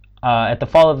 at the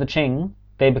fall of the Qing,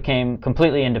 they became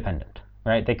completely independent,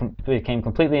 right? They became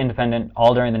completely independent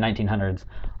all during the 1900s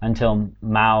until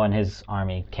Mao and his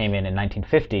army came in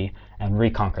 1950 and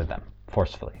reconquered them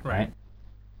forcefully, right?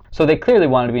 So they clearly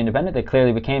wanted to be independent. They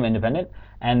clearly became independent,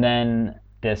 and then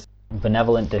this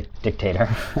benevolent dictator,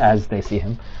 as they see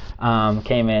him,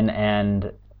 came in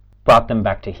and brought them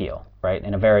back to heel, right,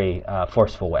 in a very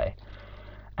forceful way.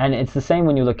 And it's the same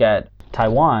when you look at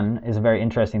Taiwan. Is a very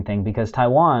interesting thing, because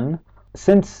Taiwan,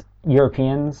 since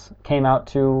Europeans came out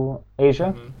to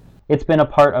Asia, it's been a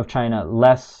part of China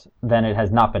less than it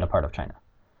has not been a part of China.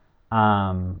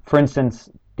 For instance,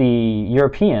 the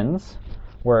Europeans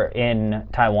were in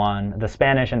Taiwan, the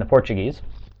Spanish and the Portuguese,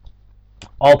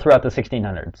 all throughout the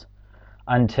 1600s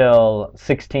until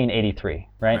 1683,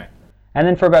 right? And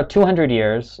then for about 200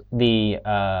 years, the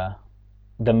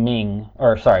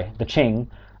Qing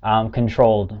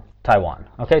controlled Taiwan.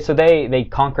 Okay, so they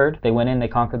went in, they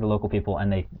conquered the local people,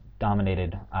 and they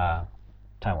dominated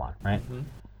Taiwan, right?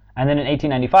 And then in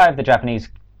 1895, the Japanese,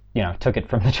 took it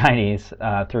from the Chinese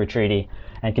through a treaty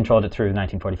and controlled it through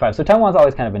 1945. So Taiwan's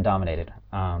always kind of been dominated,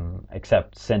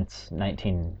 except since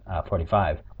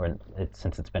 1945,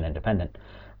 since it's been independent.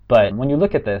 But when you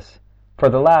look at this, for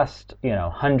the last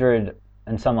 100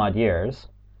 and some odd years,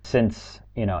 since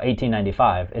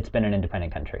 1895, it's been an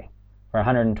independent country for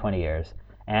 120 years.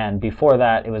 And before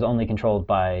that, it was only controlled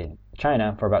by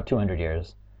China for about 200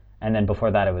 years. And then before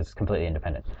that, it was completely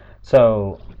independent.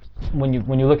 So when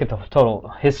you look at the total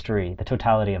history, the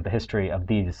totality of the history of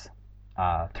these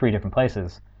three different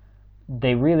places,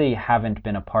 they really haven't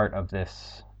been a part of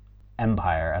this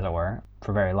empire, as it were,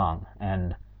 for very long,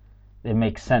 and it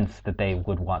makes sense that they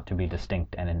would want to be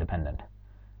distinct and independent.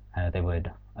 They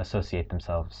would associate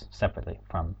themselves separately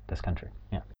from this country.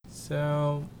 Yeah.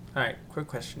 So, all right, quick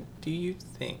question. Do you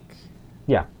think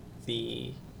Yeah.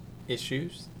 the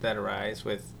issues that arise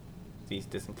with these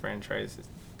disenfranchised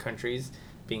countries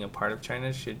being a part of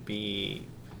China should be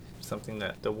something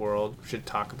that the world should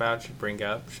talk about, should bring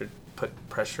up, should put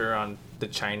pressure on the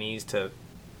Chinese to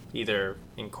either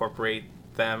incorporate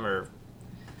them or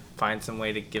find some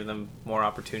way to give them more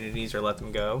opportunities or let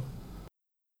them go?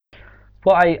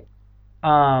 Well,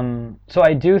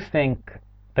 I do think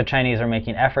the Chinese are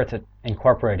making efforts at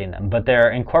incorporating them, but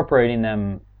they're incorporating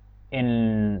them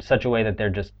in such a way that they're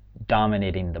just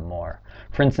dominating them more.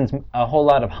 For instance, a whole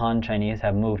lot of Han Chinese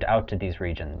have moved out to these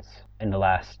regions in the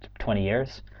last 20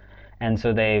 years, and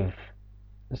so they've,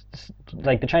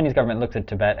 like, the Chinese government looks at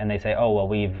Tibet and they say, oh, well,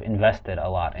 we've invested a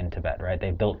lot in Tibet, right?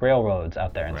 They've built railroads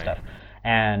out there and Right. stuff.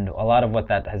 And a lot of what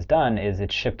that has done is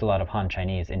it's shipped a lot of Han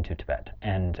Chinese into Tibet,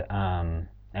 and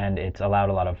it's allowed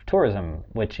a lot of tourism,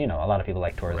 which, a lot of people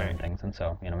like tourism and Right. things, and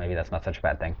so, maybe that's not such a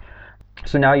bad thing.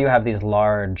 So now you have these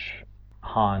large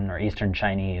Han or Eastern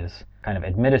Chinese kind of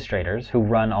administrators who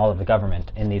run all of the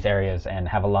government in these areas and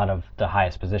have a lot of the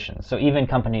highest positions. So even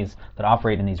companies that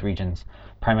operate in these regions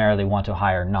primarily want to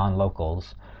hire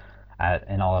non-locals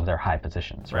in all of their high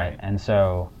positions, right? Right. And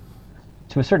so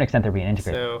to a certain extent they're being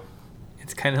integrated. So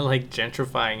it's kind of like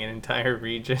gentrifying an entire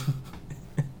region.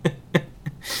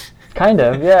 Kind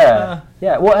of, yeah.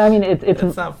 Yeah. Well, I mean, it's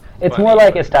not it's funny, more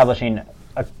like but- establishing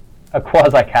a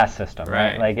quasi caste system,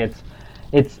 right? Right. Like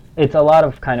it's a lot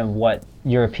of kind of what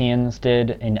Europeans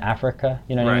did in Africa,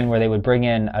 you know what I mean, Right. where they would bring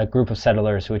in a group of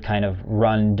settlers who would kind of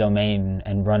run domain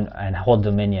and hold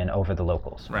dominion over the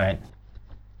locals, Right. right?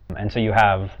 And so you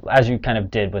have, as you kind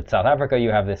of did with South Africa, you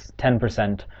have this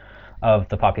 10% of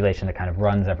the population that kind of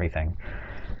runs everything,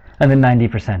 and then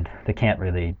 90% that can't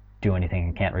really do anything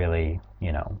and can't really,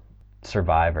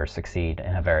 survive or succeed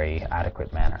in a very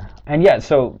adequate manner. And yeah,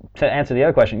 so to answer the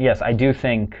other question, yes, I do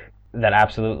think that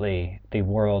absolutely the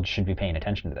world should be paying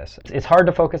attention to this. It's hard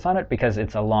to focus on it because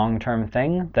it's a long-term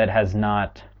thing that has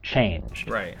not changed.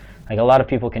 Right. Like, a lot of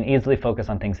people can easily focus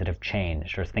on things that have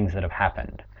changed or things that have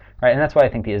happened, right? And that's why I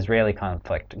think the Israeli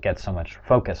conflict gets so much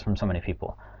focus from so many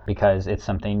people, because it's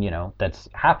something, that's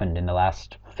happened in the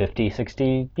last 50,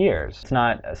 60 years. It's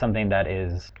not something that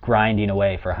is grinding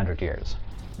away for 100 years.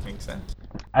 Makes sense.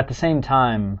 At the same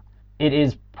time, it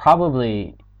is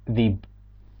probably the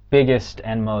biggest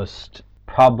and most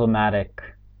problematic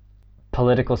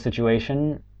political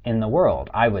situation in the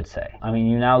world, I would say. I mean,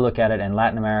 you now look at it, and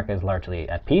Latin America is largely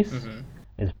at peace,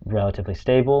 is relatively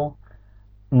stable.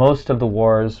 Most of the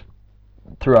wars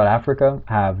throughout Africa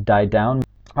have died down.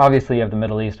 Obviously, you have the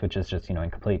Middle East, which is just, in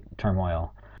complete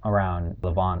turmoil around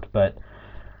Levant. But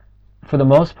for the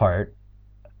most part,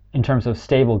 in terms of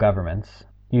stable governments,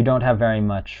 you don't have very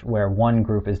much where one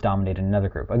group is dominating another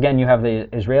group. Again, you have the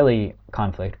Israeli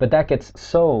conflict, but that gets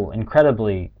so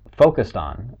incredibly focused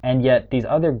on, and yet these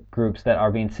other groups that are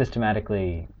being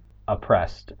systematically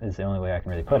oppressed, is the only way I can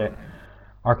really put it,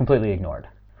 are completely ignored.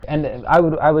 And I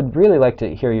would really like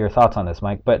to hear your thoughts on this,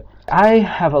 Mike, but I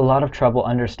have a lot of trouble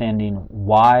understanding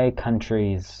why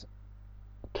countries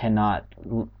cannot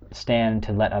stand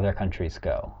to let other countries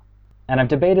go. And I've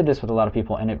debated this with a lot of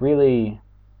people, and it really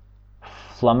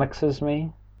flummoxes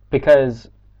me, because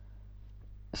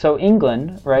so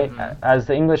England, right, as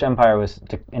the English Empire was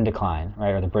in decline, right,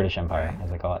 or the British Empire,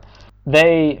 as they call it,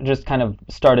 they just kind of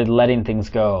started letting things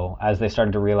go as they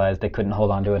started to realize they couldn't hold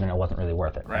on to it and it wasn't really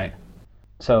worth it, right?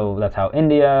 So that's how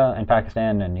India and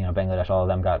Pakistan and Bangladesh, all of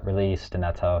them got released, and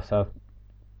that's how South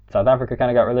Africa kind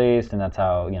of got released, and that's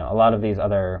how a lot of these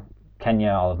other,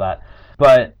 Kenya, all of that.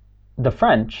 But the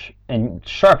French, in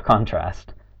sharp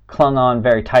contrast, clung on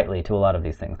very tightly to a lot of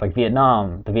these things. Like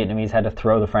Vietnam, the Vietnamese had to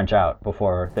throw the French out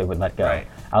before they would let go. Right.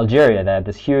 Algeria, they had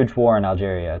this huge war in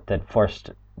Algeria that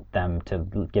forced them to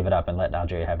give it up and let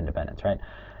Algeria have independence, right?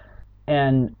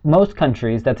 And most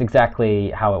countries, that's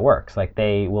exactly how it works. Like,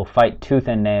 they will fight tooth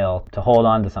and nail to hold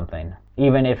on to something,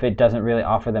 even if it doesn't really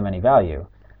offer them any value.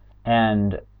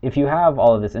 And if you have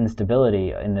all of this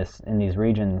instability in these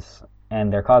regions,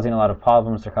 and they're causing a lot of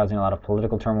problems, they're causing a lot of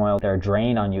political turmoil, they're a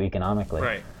drain on you economically,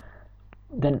 Right.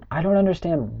 then I don't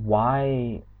understand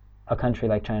why a country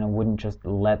like China wouldn't just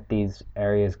let these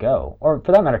areas go. Or,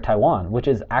 for that matter, Taiwan, which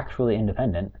is actually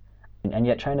independent, and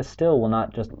yet China still will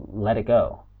not just let it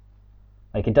go.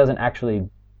 Like, it doesn't actually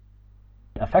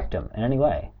affect them in any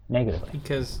way negatively.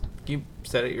 Because you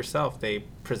said it yourself, they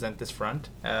present this front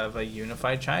of a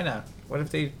unified China. What if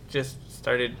they just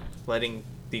started letting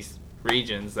these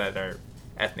regions that are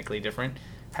ethnically different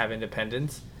have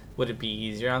independence? Would it be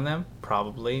easier on them?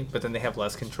 Probably, but then they have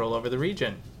less control over the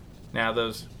region. Now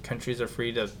those countries are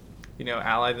free to,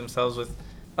 ally themselves with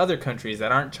other countries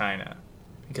that aren't China,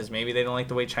 because maybe they don't like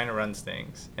the way China runs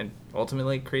things, and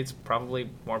ultimately it creates probably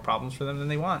more problems for them than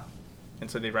they want. And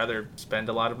so they'd rather spend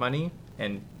a lot of money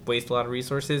and waste a lot of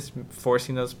resources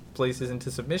forcing those places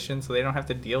into submission so they don't have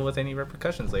to deal with any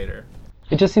repercussions later.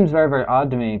 It just seems very, very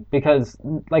odd to me because,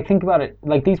 think about it.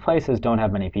 These places don't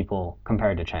have many people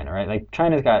compared to China, right?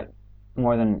 China's got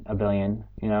more than 1 billion,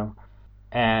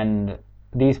 and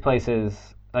these places,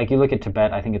 you look at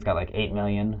Tibet, I think it's got 8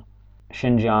 million.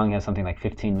 Xinjiang has something like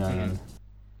 15 million.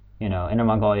 Inner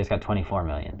Mongolia's got 24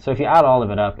 million. So if you add all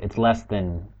of it up, it's less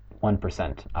than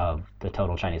 1% of the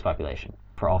total Chinese population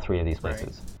for all three of these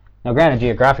places. Right. Now, granted,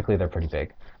 geographically they're pretty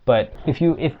big, but if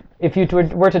you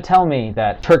were to tell me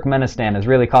that Turkmenistan is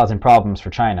really causing problems for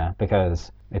China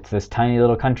because it's this tiny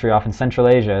little country off in Central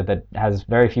Asia that has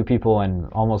very few people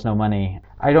and almost no money,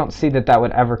 I don't see that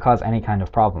would ever cause any kind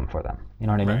of problem for them. You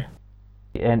know what I mean?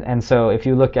 Right. And so if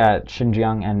you look at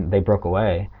Xinjiang and they broke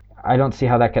away, I don't see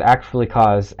how that could actually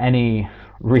cause any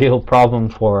real problem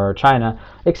for China,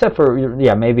 except for,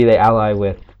 maybe they ally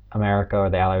with America or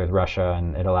they ally with Russia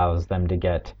and it allows them to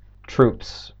get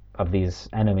troops of these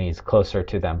enemies closer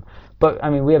to them. But,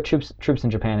 we have troops in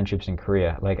Japan and troops in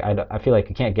Korea. I feel like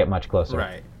you can't get much closer.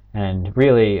 Right. And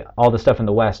really, all the stuff in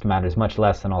the West matters much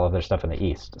less than all of their stuff in the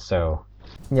East. So,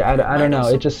 I don't know.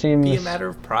 It just seems... be a matter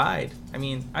of pride.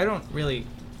 I don't really,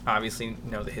 obviously,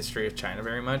 know the history of China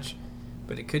very much,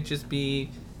 but it could just be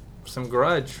some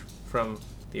grudge from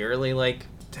the early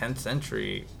 10th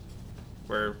century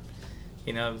where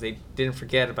they didn't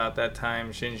forget about that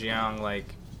time Xinjiang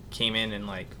came in and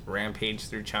rampaged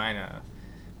through China,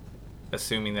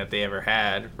 assuming that they ever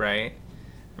had, right?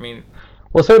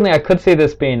 Well, certainly I could see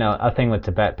this being a thing with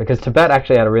Tibet, because Tibet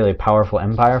actually had a really powerful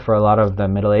empire for a lot of the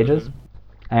Middle Ages,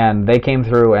 and they came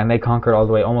through and they conquered all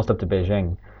the way almost up to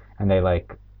Beijing, and they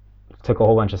took a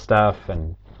whole bunch of stuff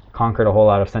and conquered a whole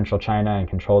lot of central China and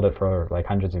controlled it for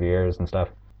hundreds of years and stuff.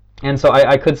 And so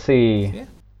I could see... Yeah.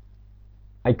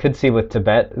 I could see with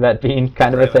Tibet that being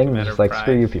kind of a thing, just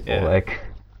screw you people,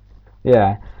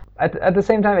 yeah. At the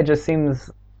same time, it just seems,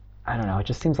 I don't know, it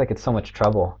just seems like it's so much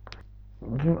trouble.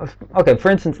 Okay, for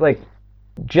instance,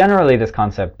 generally this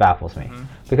concept baffles me,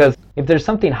 because if there's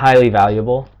something highly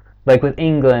valuable, with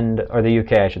England, or the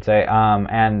UK I should say,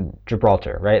 and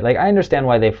Gibraltar, right? I understand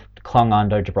why they've clung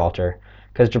on to Gibraltar,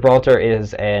 because Gibraltar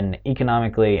is an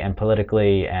economically and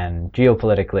politically and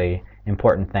geopolitically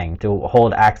important thing to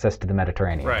hold access to the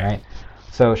Mediterranean, right?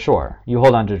 So sure, you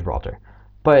hold on to Gibraltar.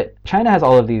 But China has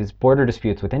all of these border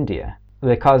disputes with India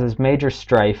that causes major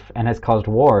strife and has caused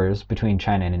wars between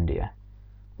China and India.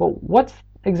 Well, what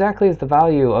exactly is the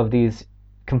value of these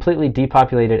completely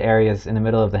depopulated areas in the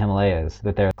middle of the Himalayas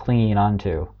that they're clinging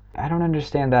onto? I don't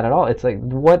understand that at all. It's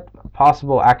what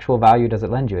possible actual value does it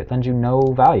lend you? It lends you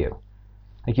no value.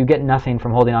 You get nothing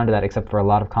from holding on to that except for a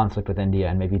lot of conflict with India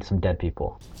and maybe some dead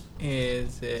people.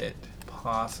 Is it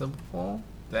possible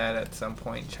that at some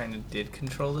point China did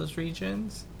control those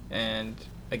regions? And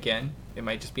again, it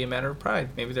might just be a matter of pride.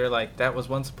 Maybe they're that was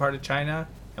once a part of China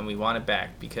and we want it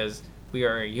back because we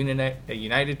are a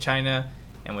united China,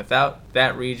 and without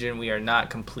that region we are not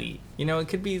complete. It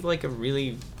could be a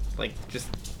really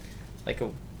a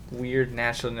weird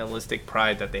nationalistic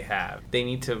pride that they have. They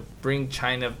need to bring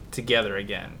China together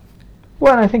again.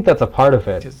 Well, and I think that's a part of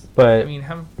it, but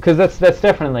because that's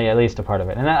definitely at least a part of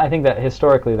it, and I think that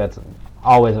historically that's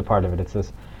always a part of it. It's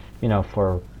this,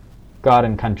 for God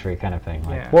and country kind of thing.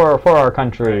 For our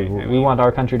country, we want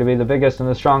our country to be the biggest and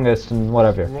the strongest and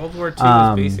whatever. World War II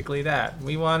was basically that.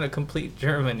 We want a complete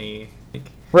Germany.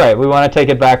 Right. We want to take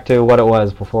it back to what it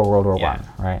was before World War I.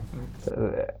 Right.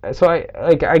 So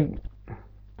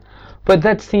but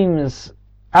that seems,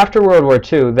 after World War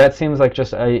II, that seems like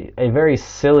just a very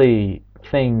silly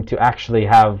thing to actually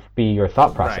have be your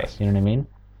thought process. Right. You know what I mean?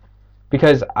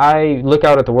 Because I look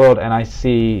out at the world and I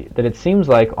see that it seems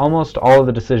like almost all of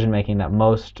the decision making that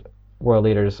most world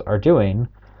leaders are doing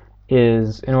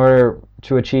is in order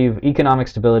to achieve economic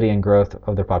stability and growth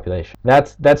of their population.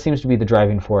 That seems to be the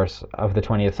driving force of the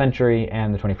 20th century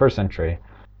and the 21st century,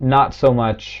 not so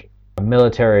much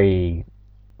military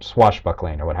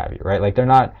swashbuckling or what have you, right? They're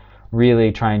not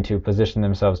really trying to position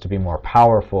themselves to be more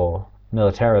powerful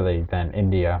militarily than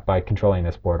India by controlling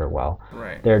this border well.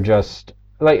 Right. They're just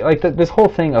this whole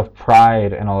thing of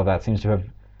pride and all of that seems to have,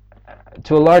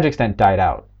 to a large extent, died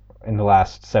out in the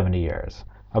last 70 years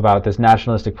about this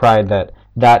nationalistic pride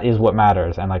that is what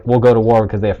matters, and like we'll go to war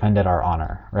because they offended our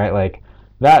honor, right? Like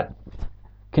that.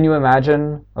 Can you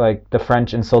imagine like the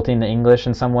French insulting the English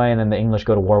in some way, and then the English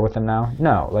go to war with them now?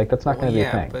 No, like that's not going to be a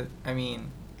thing. But I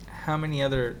mean, how many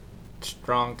other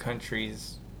strong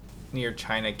countries near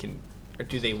China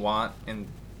do they want and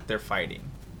they're fighting?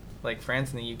 Like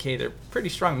France and the UK, they're pretty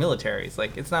strong militaries.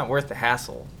 Like it's not worth the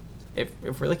hassle. If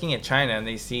we're looking at China and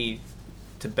they see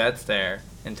Tibet's there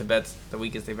and Tibet's the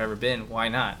weakest they've ever been, why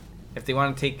not? If they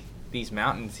want to take these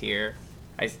mountains here,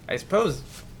 I suppose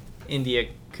India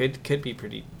could be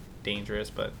pretty dangerous,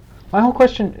 but my whole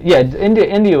question,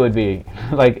 India would be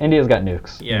like India's got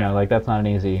nukes. Yeah. You know, like that's not an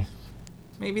easy.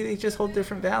 Maybe they just hold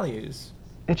different values.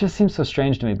 It just seems so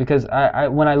strange to me because I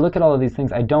when I look at all of these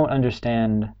things, I don't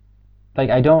understand. Like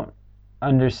I don't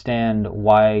understand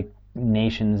why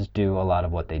nations do a lot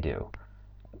of what they do.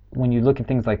 When you look at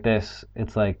things like this,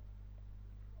 it's like,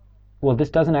 well, this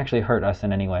doesn't actually hurt us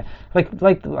in any way.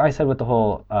 Like I said with the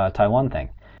whole Taiwan thing.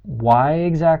 Why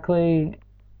exactly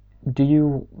do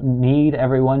you need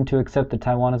everyone to accept that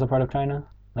Taiwan is a part of China?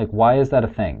 Like, why is that a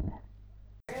thing?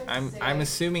 I'm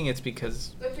assuming it's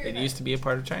because it used to be a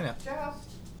part of China.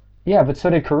 Yeah, but so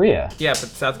did Korea. Yeah, but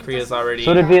South Korea's already...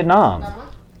 So did Vietnam.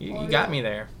 You got me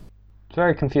there. It's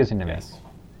very confusing to me. Yes.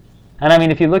 And I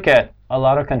mean, if you look at a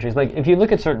lot of countries, like if you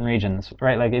look at certain regions,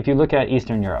 right, like if you look at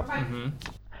Eastern Europe,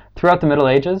 throughout the Middle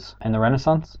Ages and the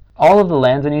Renaissance, all of the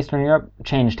lands in Eastern Europe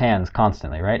changed hands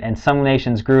constantly, right? And some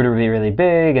nations grew to be really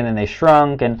big, and then they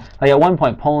shrunk. And like at one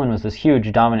point, Poland was this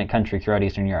huge dominant country throughout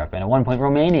Eastern Europe. And at one point,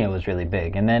 Romania was really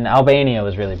big, and then Albania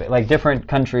was really big. Like different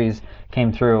countries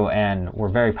came through and were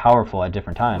very powerful at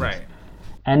different times. Right.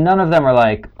 And none of them are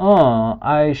like, oh,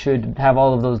 I should have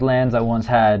all of those lands I once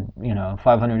had,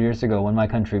 500 years ago when my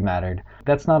country mattered.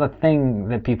 That's not a thing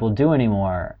that people do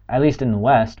anymore, at least in the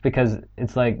West, because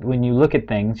it's like when you look at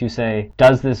things, you say,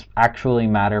 does this actually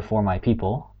matter for my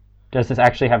people? Does this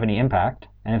actually have any impact?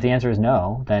 And if the answer is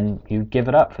no, then you give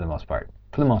it up for the most part.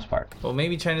 Well,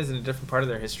 maybe China's in a different part of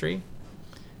their history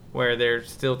where they're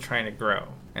still trying to grow,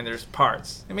 and there's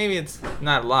parts. And maybe it's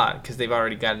not a lot because they've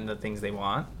already gotten the things they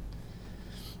want.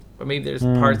 But maybe there's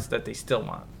parts that they still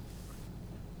want.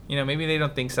 Maybe they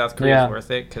don't think South Korea is worth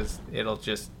it because it'll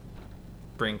just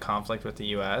bring conflict with the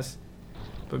U.S.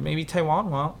 But maybe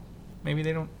Taiwan won't. Maybe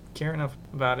they don't care enough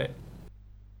about it.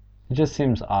 It just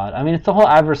seems odd. I mean, it's the whole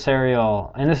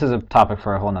adversarial, and this is a topic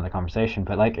for a whole nother conversation,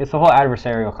 but like it's the whole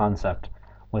adversarial concept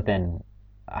within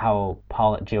how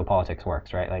geopolitics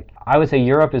works, right? Like I would say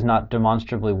Europe is not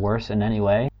demonstrably worse in any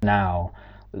way now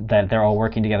that they're all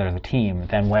working together as a team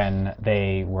than when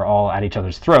they were all at each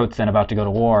other's throats and about to go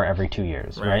to war every 2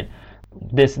 years, right?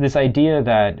 This idea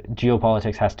that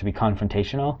geopolitics has to be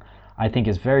confrontational, I think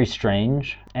is very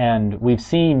strange. And we've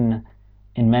seen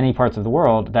in many parts of the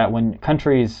world that when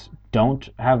countries don't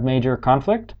have major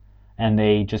conflict and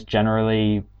they just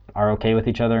generally are okay with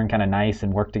each other and kind of nice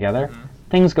and work together,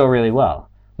 things go really well.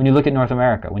 When you look at North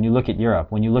America, when you look at Europe,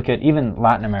 when you look at even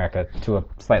Latin America to a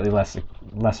slightly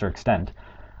lesser extent,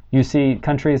 you see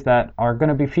countries that are going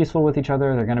to be peaceful with each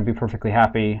other. They're going to be perfectly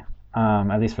happy,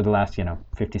 at least for the last,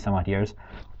 50 some odd years.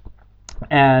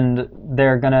 And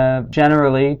they're going to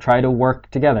generally try to work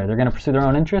together. They're going to pursue their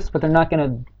own interests, but they're not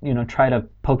going to, try to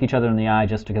poke each other in the eye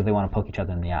just because they want to poke each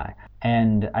other in the eye.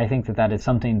 And I think that is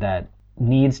something that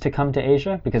needs to come to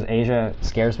Asia, because Asia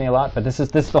scares me a lot. But this is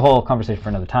the whole conversation for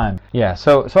another time. Yeah.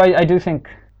 So I do think,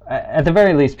 at the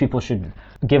very least, people should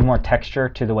give more texture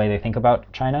to the way they think about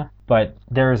China. But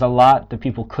there is a lot that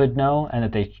people could know and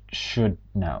that they should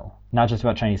know, not just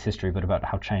about Chinese history, but about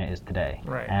how China is today.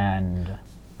 Right. And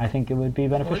I think it would be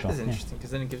beneficial. Well, this is interesting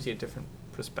because then it gives you a different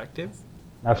perspective.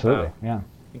 Absolutely, yeah.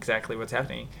 Exactly what's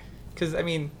happening. Because,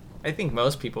 I think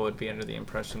most people would be under the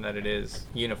impression that it is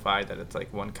unified, that it's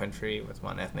like one country with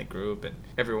one ethnic group and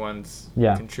everyone's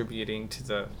contributing to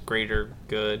the greater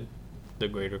good. The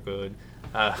greater good.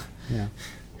 Yeah.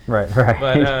 Right.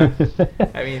 But,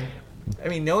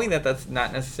 knowing that that's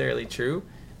not necessarily true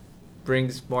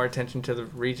brings more attention to the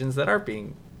regions that are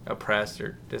being oppressed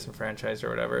or disenfranchised or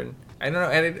whatever. And I don't know,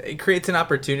 and it creates an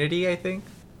opportunity, I think,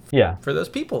 for those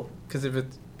people. Because if it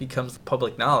becomes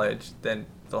public knowledge, then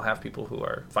they'll have people who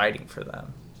are fighting for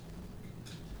them.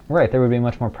 Right, there would be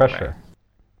much more pressure,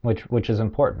 which is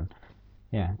important.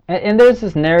 Yeah, and there's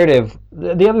this narrative.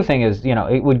 The other thing is,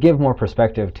 it would give more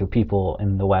perspective to people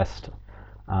in the West,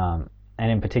 and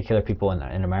in particular people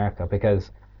in America,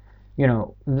 because,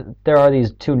 there are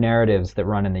these two narratives that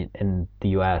run in the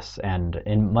U.S. and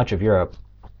in much of Europe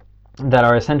that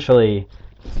are essentially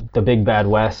the big bad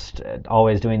West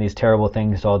always doing these terrible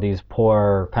things to all these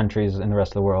poor countries in the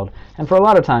rest of the world. And for a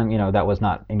lot of time, that was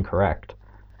not incorrect.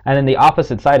 And then the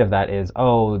opposite side of that is,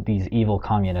 oh, these evil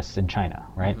communists in China,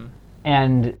 right? Mm-hmm.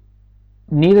 And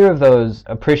neither of those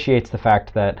appreciates the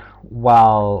fact that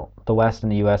while the West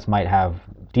and the US might have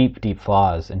deep, deep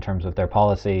flaws in terms of their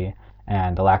policy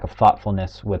and the lack of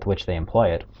thoughtfulness with which they employ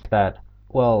it, that,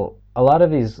 well, a lot of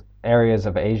these areas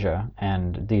of Asia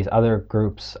and these other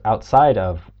groups outside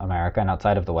of America and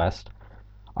outside of the West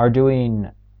are doing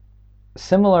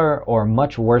similar or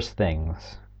much worse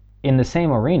things in the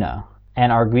same arena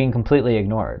and are being completely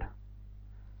ignored.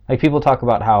 Like, people talk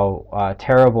about how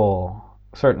terrible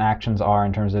certain actions are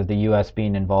in terms of the U.S.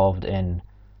 being involved in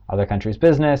other countries'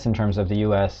 business, in terms of the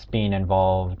U.S. being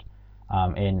involved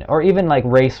in, or even like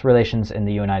race relations in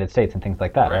the United States and things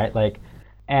like that, right? Like,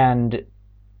 and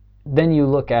then you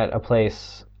look at a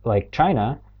place like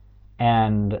China,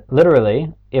 and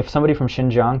literally, if somebody from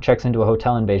Xinjiang checks into a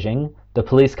hotel in Beijing, the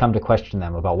police come to question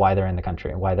them about why they're in the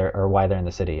country and why they're in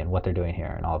the city and what they're doing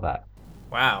here and all of that.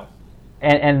 Wow.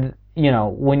 And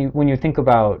when you think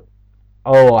about,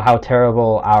 oh, how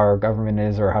terrible our government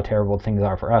is or how terrible things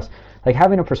are for us, like,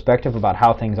 having a perspective about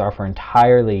how things are for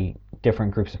entirely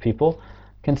different groups of people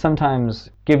can sometimes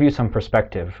give you some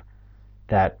perspective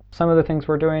that some of the things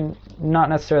we're doing, not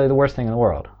necessarily the worst thing in the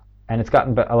world. And it's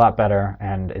gotten a lot better,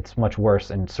 and it's much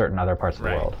worse in certain other parts of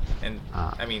the world. And,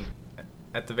 I mean,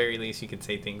 at the very least, you could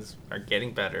say things are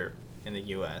getting better in the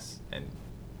U.S. and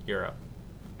Europe.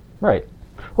 Right.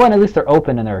 Well, and at least they're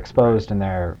open and they're exposed and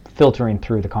they're filtering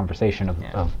through the conversation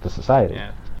of the society.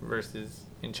 Yeah. Versus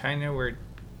in China, where it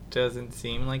doesn't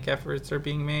seem like efforts are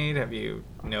being made. Have you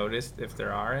noticed if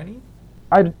there are any?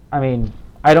 I mean,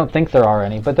 I don't think there are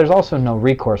any, but there's also no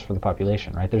recourse for the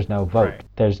population, right? There's no vote. Right.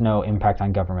 There's no impact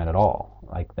on government at all.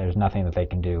 Like, there's nothing that they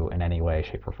can do in any way,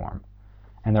 shape, or form.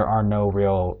 And there are no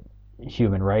real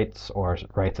human rights or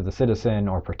rights of the citizen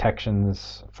or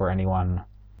protections for anyone.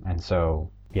 And so,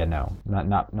 yeah, no,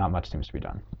 not much seems to be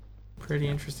done. Pretty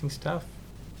interesting stuff.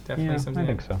 Definitely something. I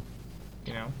think so.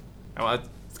 Well,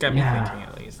 it's got me thinking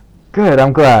at least. Good.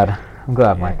 I'm glad,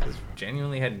 Mike. I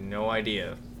genuinely had no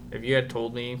idea. If you had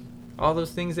told me all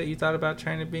those things that you thought about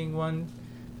China being one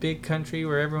big country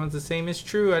where everyone's the same is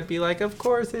true, I'd be like, of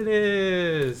course it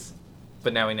is.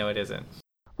 But now we know it isn't.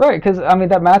 Right, because, I mean,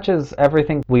 that matches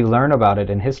everything we learn about it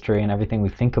in history and everything we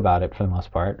think about it for the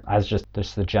most part, as just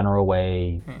the general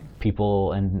way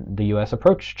people in the U.S.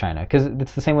 approach China. Because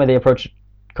it's the same way they approach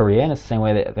Korea, and it's the same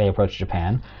way that they approach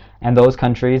Japan. And those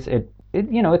countries,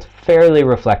 it's fairly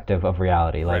reflective of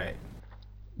reality. Like,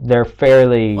 they're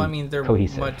fairly they're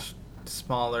cohesive. Much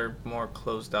smaller, more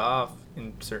closed off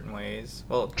in certain ways.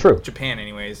 Well, true. Japan,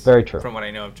 anyways. Very true. From what I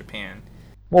know of Japan.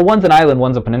 Well, one's an island,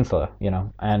 one's a peninsula,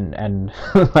 and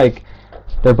like,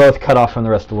 they're both cut off from the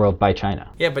rest of the world by China.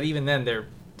 Yeah, but even then, they're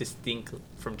distinct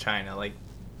from China. Like,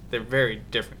 they're very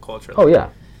different culturally. Oh, yeah.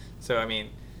 So, I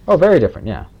mean... Oh, very different,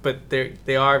 yeah. But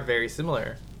they are very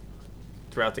similar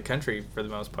throughout the country for the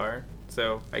most part.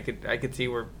 So, I could see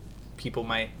where people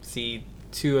might see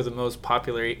two of the most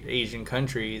popular Asian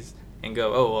countries and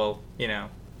go, oh, well,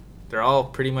 they're all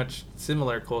pretty much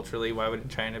similar culturally. Why wouldn't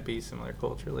China be similar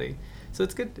culturally? So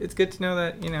it's good to know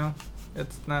that,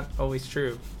 it's not always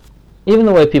true. Even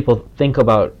the way people think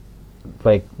about,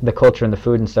 like, the culture and the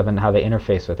food and stuff and how they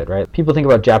interface with it, right? People think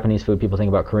about Japanese food, people think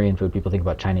about Korean food, people think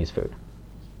about Chinese food.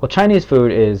 Well, Chinese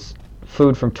food is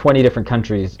food from 20 different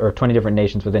countries or 20 different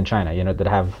nations within China, that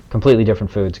have completely different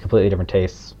foods, completely different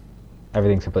tastes.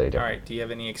 Everything's completely different. All right, do you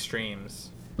have any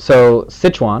extremes? So,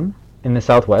 Sichuan in the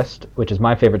southwest, which is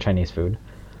my favorite Chinese food,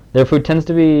 their food tends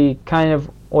to be kind of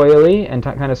oily and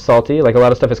kind of salty. Like, a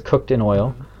lot of stuff is cooked in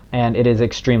oil, and it is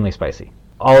extremely spicy.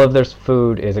 All of their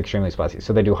food is extremely spicy.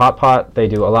 So they do hot pot. They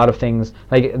do a lot of things.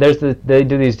 Like, they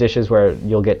do these dishes where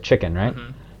you'll get chicken, right?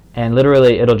 Mm-hmm. And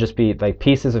literally, it'll just be like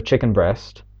pieces of chicken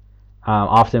breast,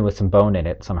 often with some bone in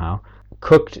it somehow,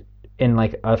 cooked in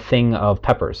like a thing of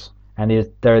peppers. And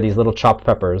there are these little chopped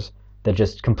peppers that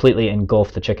just completely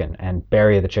engulf the chicken and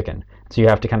bury the chicken. So you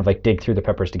have to kind of like dig through the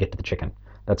peppers to get to the chicken.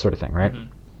 That sort of thing, right?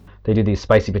 Mm-hmm. They do these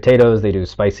spicy potatoes, they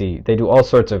do all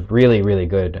sorts of really, really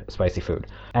good spicy food.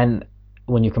 And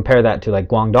when you compare that to like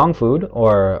Guangdong food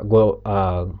or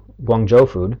Guangzhou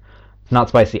food, it's not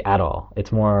spicy at all.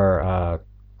 It's more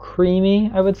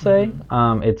creamy, I would say.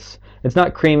 Mm-hmm. It's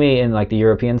not creamy in like the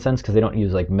European sense because they don't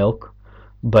use like milk,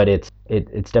 but it's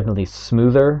definitely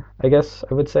smoother, I guess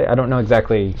I would say. I don't know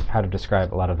exactly how to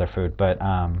describe a lot of their food, but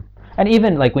and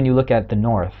even like when you look at the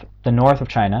north of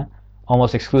China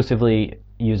almost exclusively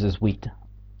uses wheat,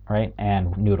 right?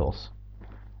 And noodles.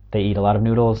 They eat a lot of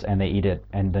noodles, and they eat it,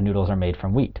 and the noodles are made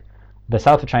from wheat. the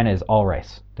south of China is all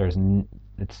rice.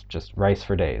 It's just rice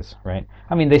for days, right?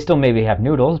 I mean, they still maybe have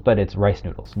noodles, but it's rice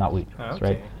noodles, not wheat noodles,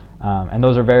 right? And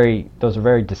those are very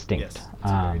distinct. Yes,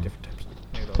 very different types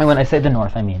of noodles. And when I say the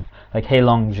north, I mean like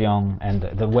Heilongjiang and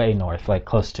the way north, like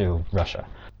close to Russia.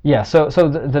 Yeah, so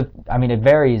I mean, it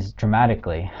varies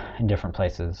dramatically in different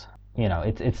places. You know,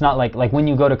 it's not like when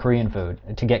you go to Korean food,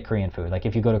 to get Korean food, like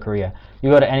if you go to Korea, you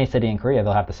go to any city in Korea,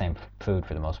 they'll have the same food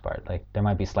for the most part. Like there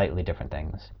might be slightly different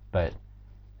things, but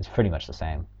it's pretty much the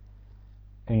same.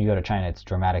 When you go to China, it's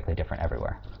dramatically different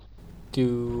everywhere.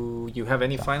 Do you have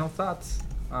any final thoughts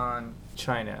on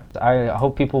China? I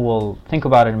hope people will think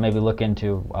about it and maybe look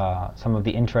into some of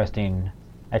the interesting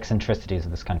eccentricities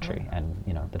of this country and,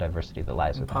 you know, the diversity that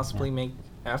lies and within. Possibly make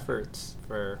efforts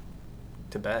for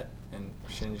Tibet and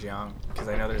Xinjiang, because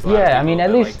I know there's a lot of people I mean,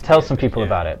 at least like tell some people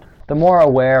about it. The more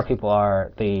aware people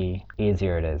are, the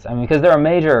easier it is. I mean, because there are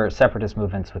major separatist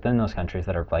movements within those countries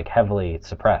that are like heavily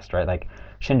suppressed, right? Like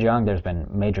Xinjiang, there's been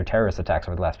major terrorist attacks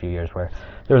over the last few years where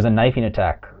there was a knifing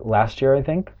attack last year, I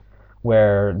think,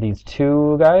 where these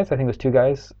two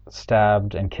guys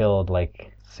stabbed and killed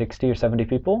like 60 or 70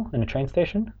 people in a train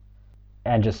station,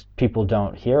 and just people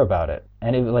don't hear about it.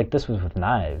 And it, like, this was with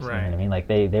knives, right. You know what I mean? Like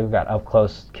they got up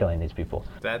close killing these people.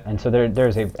 And so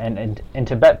there's and in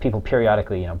Tibet, people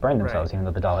periodically, you know, burn themselves, right. Even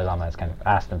though the Dalai Lama has kind of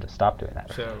asked them to stop doing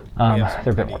that. So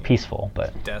they're a bit more peaceful,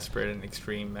 but desperate and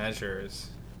extreme measures.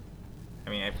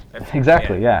 I mean,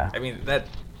 exactly, yeah. I mean, that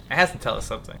it has to tell us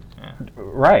something. Yeah.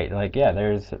 Right, like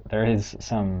there is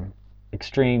some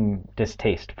extreme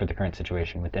distaste for the current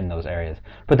situation within those areas,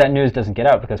 but that news doesn't get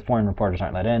out because foreign reporters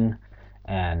aren't let in,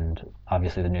 and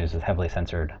obviously the news is heavily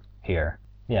censored here.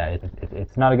 Yeah,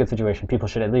 it's not a good situation. People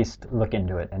should at least look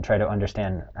into it and try to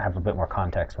understand, have a bit more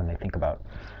context when they think about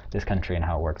this country and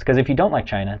how it works. Because if you don't like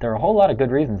China, there are a whole lot of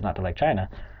good reasons not to like China,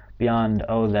 beyond,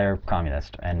 oh, they're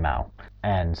communist and Mao.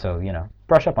 And so, you know,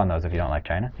 brush up on those if you don't like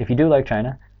China. If you do like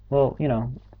China, well, you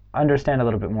know, understand a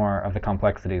little bit more of the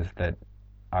complexities that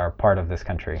are part of this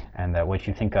country, and that what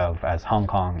you think of as Hong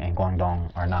Kong and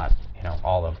Guangdong are not, you know,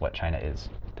 all of what China is.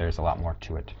 There's a lot more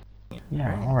to it.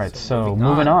 Yeah, all right, so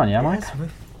moving on, yeah, Mike?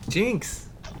 Jinx.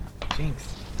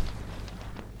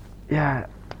 Yeah,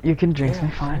 you can jinx me,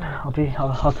 fine.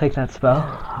 I'll take that spell.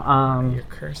 You're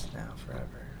cursed now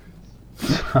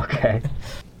forever.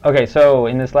 Okay, so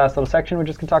in this last little section, we're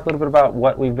just going to talk a little bit about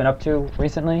what we've been up to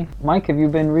recently. Mike, have you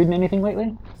been reading anything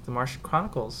lately? The Martian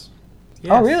Chronicles.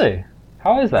 Yes. Oh, really?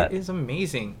 How is that? It is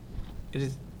amazing. It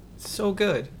is so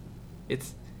good.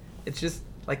 It's just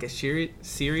like a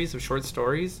series of short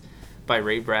stories by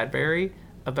Ray Bradbury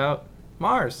about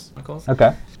Mars.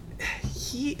 Okay.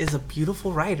 He is a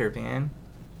beautiful writer, man.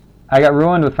 I got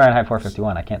ruined with Fahrenheit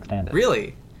 451. I can't stand it.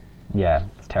 Really? Yeah,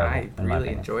 it's terrible. I really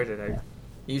enjoyed it.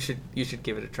 You should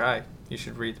give it a try. You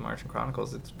should read The Martian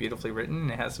Chronicles. It's beautifully written,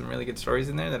 and it has some really good stories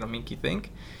in there that'll make you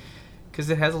think. Because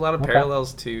it has a lot of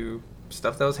parallels to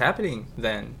stuff that was happening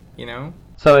then, you know?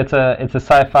 So it's a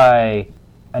sci-fi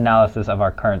analysis of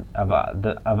our current of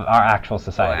our actual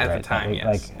society, at right? the time,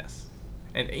 yes.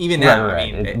 And even now,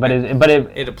 right. I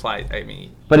mean, it applies. I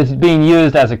mean, but it's being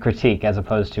used as a critique as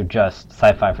opposed to just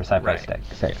sci-fi for sci-fi's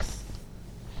sake. Yes.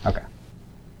 Okay,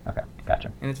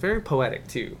 gotcha. And it's very poetic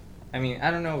too. I mean,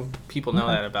 I don't know if people know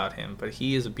that about him, but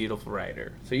he is a beautiful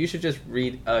writer. So you should just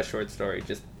read a short story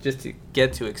just to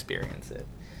get to experience it.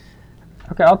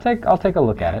 Okay, I'll take a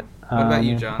look at it. What about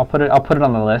you, John? I'll put it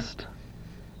on the list.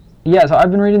 Yeah, so I've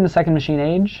been reading The Second Machine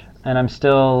Age, and I'm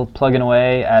still plugging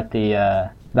away at the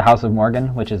House of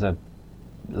Morgan, which is a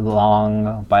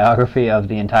long biography of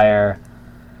the entire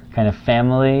kind of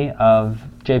family of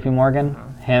J.P. Morgan.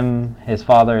 Him, his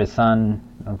father, his son,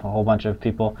 a whole bunch of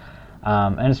people.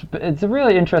 And it's a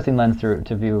really interesting lens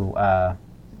to view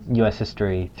U.S.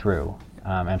 history through,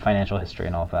 and financial history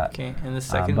and all of that. Okay, and the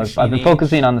Second Machine Age. I've been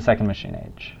focusing on the Second Machine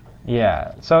Age.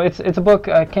 Yeah, so it's a book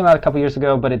came out a couple years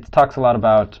ago, but it talks a lot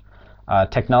about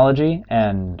technology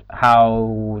and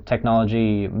how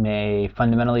technology may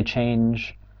fundamentally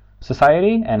change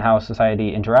society and how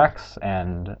society interacts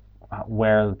and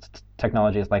where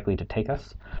technology is likely to take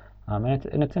us.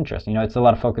 And it's interesting. You know, it's a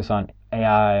lot of focus on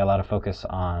AI, a lot of focus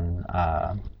on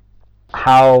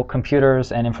how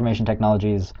computers and information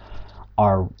technologies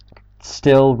are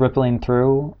still rippling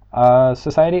through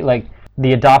society. Like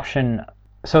the adoption.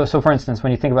 So for instance,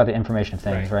 when you think about the information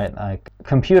things, right? Like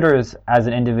computers as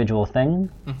an individual thing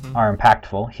are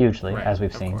impactful hugely, as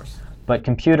we've seen. But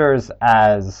computers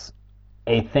as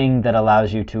a thing that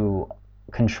allows you to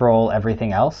control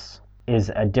everything else is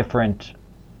a different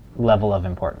level of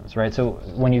importance, right? So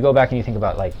when you go back and you think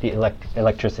about like the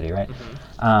electricity, right?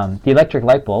 The electric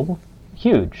light bulb,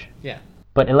 huge. Yeah.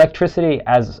 But electricity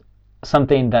as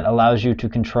something that allows you to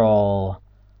control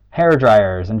hair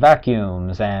dryers and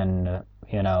vacuums and,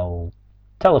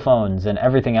 telephones and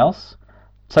everything else,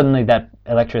 suddenly that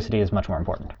electricity is much more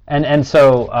important.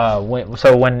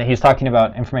 So when he's talking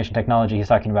about information technology, he's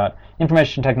talking about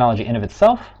information technology in of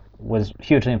itself was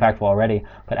hugely impactful already,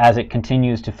 but as it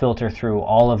continues to filter through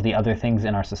all of the other things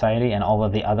in our society and all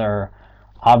of the other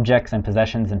objects and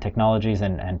possessions and technologies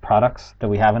and products that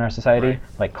we have in our society, right.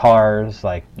 like cars,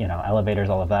 like elevators,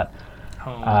 all of that,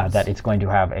 that it's going to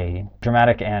have a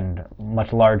dramatic and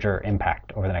much larger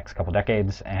impact over the next couple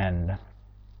decades. And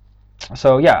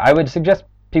so yeah, I would suggest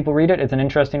people read it. It's an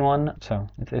interesting one, so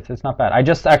it's not bad. I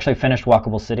just actually finished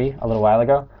Walkable City a little while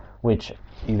ago, which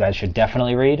you guys should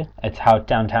definitely read. It's How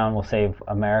Downtown Will Save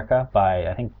America by,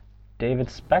 I think,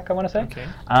 David Speck, I want to say. Okay.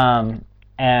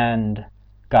 And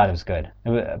God, it was good.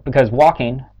 Because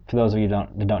walking, for those of you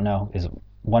that don't know, is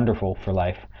wonderful for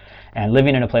life. And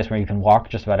living in a place where you can walk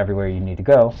just about everywhere you need to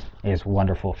go is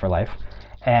wonderful for life.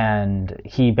 And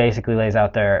he basically lays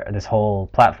out there this whole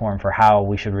platform for how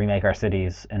we should remake our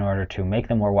cities in order to make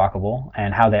them more walkable,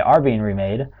 and how they are being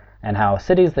remade, and how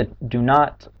cities that do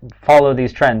not follow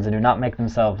these trends and do not make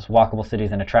themselves walkable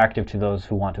cities and attractive to those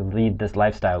who want to lead this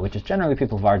lifestyle, which is generally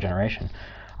people of our generation,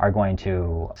 are going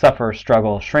to suffer,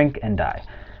 struggle, shrink, and die.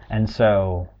 And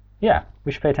so, yeah,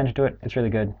 we should pay attention to it. It's really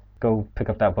good. Go pick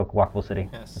up that book, Walkable City.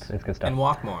 Yes. It's good stuff. And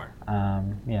walk more.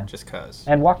 Yeah. Just cause.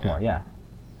 And walk more, yeah.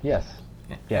 Yes.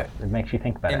 Yeah. Yeah, it makes you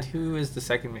think better. And who is The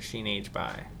Second Machine Age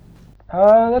by?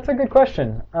 That's a good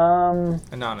question.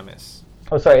 Anonymous.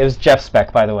 Oh, sorry, it was Jeff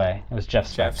Speck, by the way. It was Jeff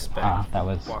Speck. Jeff Speck. That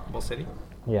was... Walkable City?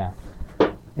 Yeah.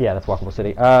 Yeah, that's Walkable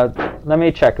City. Let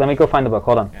me check. Let me go find the book.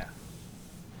 Hold on. Yeah.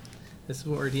 This is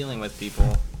what we're dealing with,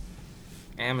 people.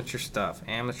 Amateur stuff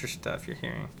you're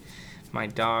hearing. My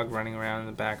dog running around in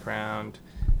the background,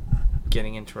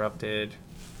 getting interrupted.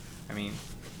 I mean,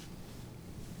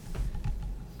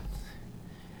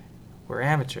 we're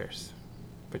amateurs,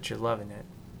 but you're loving it,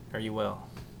 or you will.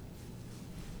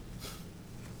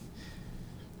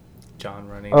 John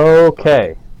running.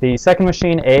 Okay. The Second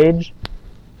Machine Age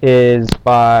is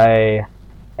by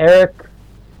Eric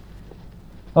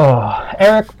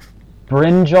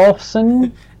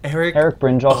Brynjolfsson. Eric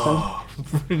Brynjolfsson. Oh,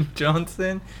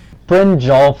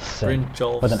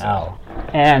 Brynjolfsson. With an L.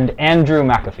 And Andrew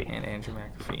McAfee.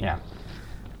 Yeah.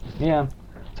 Yeah.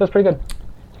 So it's pretty good.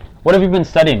 What have you been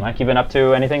studying, Mike? You been up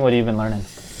to anything? What have you been learning?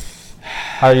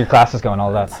 How are your classes going?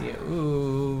 All that. Let's see.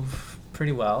 Ooh,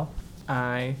 pretty well.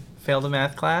 I failed a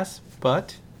math class,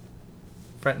 but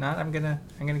fret not. I'm gonna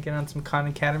get on some Khan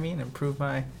Academy and improve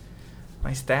my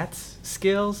stats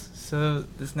skills. So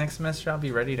this next semester I'll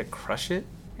be ready to crush it.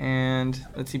 And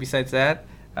let's see. Besides that,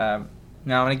 now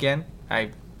and again,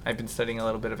 I've been studying a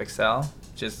little bit of Excel,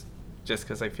 just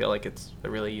because I feel like it's a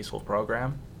really useful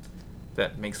program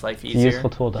that makes life easier. It's a useful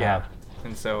tool to have.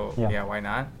 And so yeah, why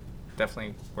not?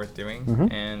 Definitely worth doing.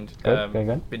 Mm-hmm. And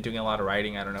good. Been doing a lot of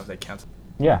writing. I don't know if that counts.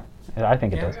 Yeah, I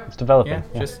think it does. It's developing.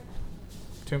 Yeah, just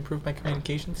to improve my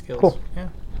communication skills. Cool. Yeah.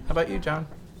 How about you, John?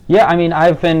 Yeah, I mean,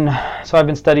 I've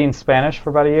been studying Spanish for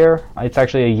about a year. It's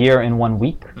actually a year in 1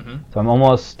 week. Mm-hmm. So I'm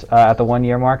almost at the 1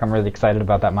 year mark. I'm really excited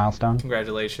about that milestone.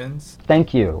 Congratulations.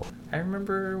 Thank you. I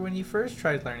remember when you first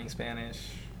tried learning Spanish.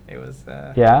 It was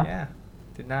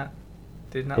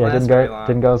did not last very long.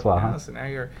 Didn't go as well, huh? So now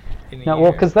you're in a No, year.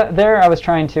 well, because there I was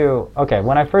trying to,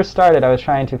 when I first started, I was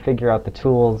trying to figure out the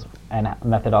tools and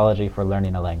methodology for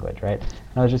learning a language, right?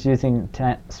 And I was just using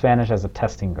Spanish as a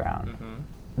testing ground. Mm-hmm.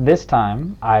 This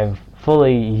time, I've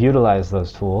fully utilized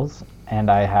those tools, and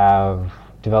I have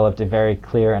developed a very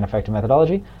clear and effective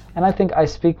methodology, and I think I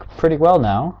speak pretty well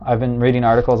now. I've been reading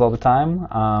articles all the time.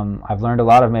 I've learned a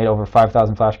lot. I've made over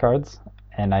 5,000 flashcards,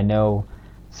 and I know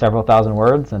several thousand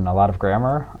words and a lot of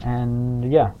grammar,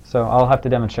 and yeah, so I'll have to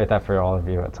demonstrate that for all of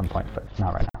you at some point, but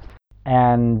not right now.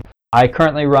 And I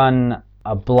currently run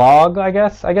a blog, I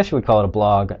guess you would call it a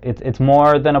blog. It's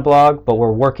more than a blog, but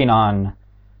we're working on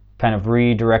kind of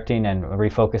redirecting and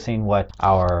refocusing what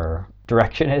our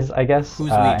direction is, I guess.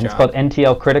 Who's and it's called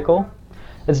NTL Critical.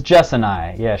 It's Jess and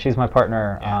I. Yeah, she's my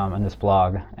partner in this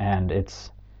blog, and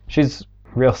she's a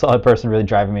real solid person, really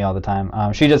driving me all the time.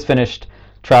 She just finished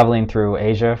traveling through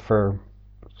Asia for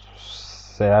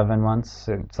 7 months,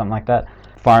 something like that,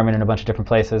 farming in a bunch of different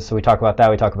places. So we talk about that.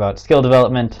 We talk about skill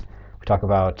development. We talk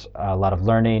about a lot of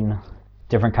learning,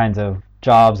 different kinds of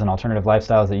jobs and alternative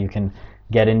lifestyles that you can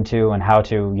get into, and how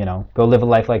to, go live a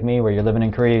life like me, where you're living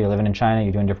in Korea, you're living in China,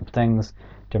 you're doing different things,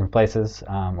 different places,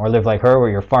 or live like her, where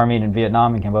you're farming in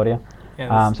Vietnam and Cambodia.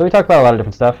 Yeah, so we talk about a lot of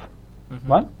different stuff. Mm-hmm.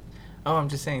 What? Oh, I'm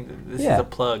just saying this is a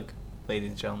plug, ladies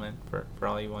and gentlemen, for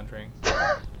all you wondering.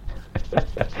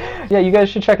 Yeah, you guys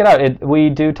should check it out. We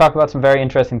do talk about some very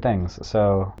interesting things.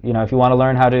 So, if you want to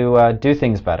learn how to do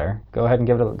things better, go ahead and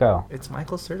give it a go. It's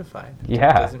Michael certified.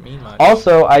 Yeah. It doesn't mean much.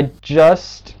 Also, I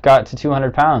just got to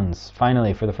 200 pounds,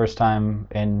 finally, for the first time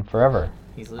in forever.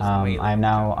 He's losing weight. I'm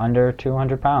now under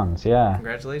 200 pounds, yeah.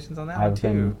 Congratulations on that one, too.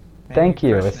 Man, thank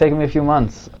you. It's taken me a few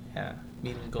months. Yeah.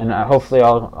 And hopefully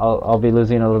I'll be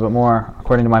losing a little bit more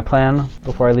according to my plan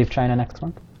before I leave China next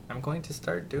month. I'm going to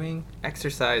start doing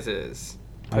exercises.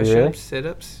 Push-ups, really?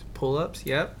 Sit-ups, pull-ups,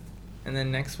 yep. And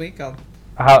then next week I'll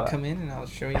come in and I'll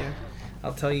show you.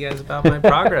 I'll tell you guys about my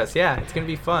progress. Yeah, it's going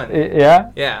to be fun.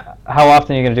 Yeah? Yeah. How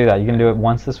often are you going to do that? You going to do it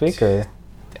once this week or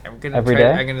every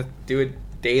day? I'm going to do it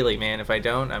daily, man. If I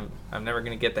don't, I'm never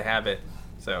going to get the habit.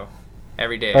 So,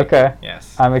 every day. Okay.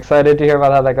 Yes. I'm excited to hear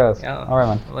about how that goes. Yeah. All right,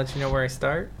 man. I'll let you know where I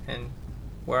start and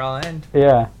where I'll end.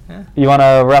 Yeah. You want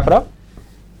to wrap it up?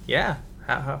 Yeah.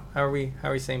 How are we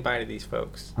saying bye to these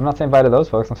folks? I'm not saying bye to those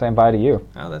folks. I'm saying bye to you.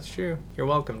 Oh, that's true. You're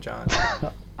welcome, John.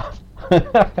 All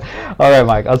right,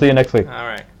 Mike. I'll see you next week. All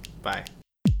right. Bye.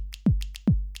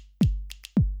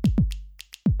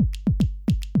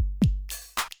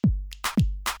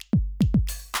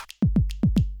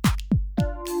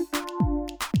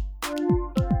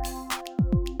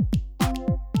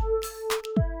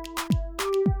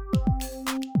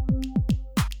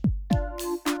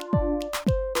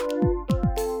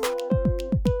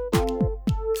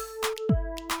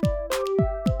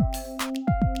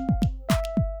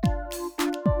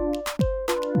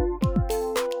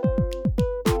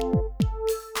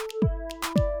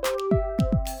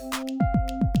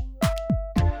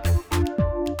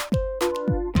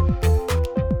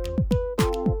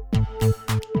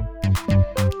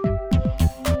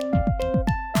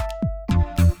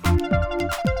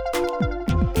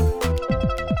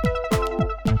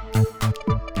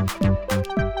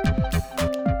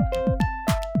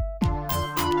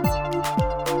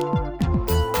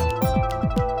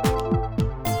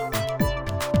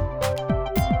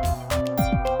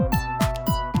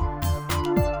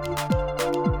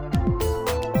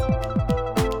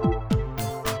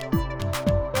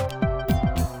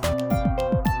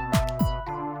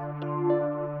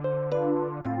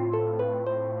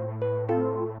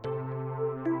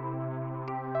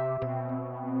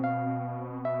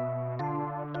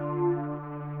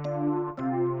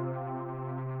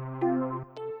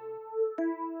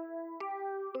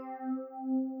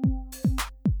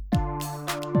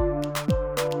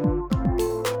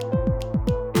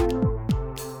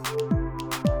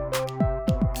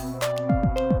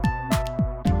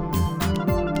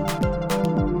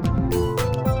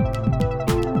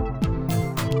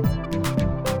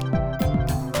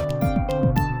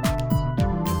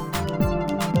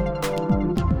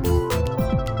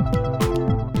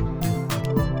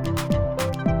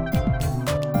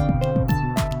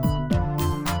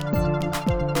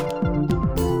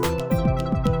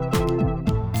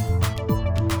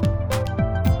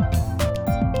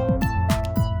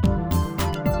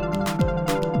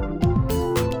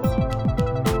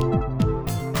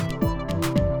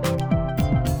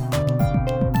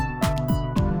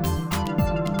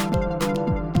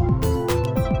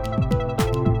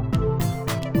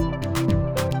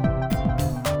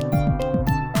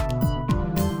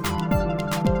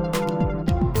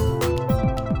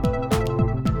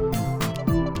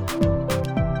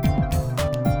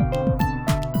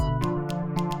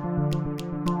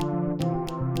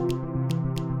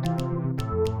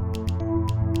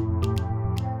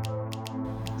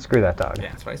 Screw that dog.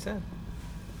 Yeah, that's what I said.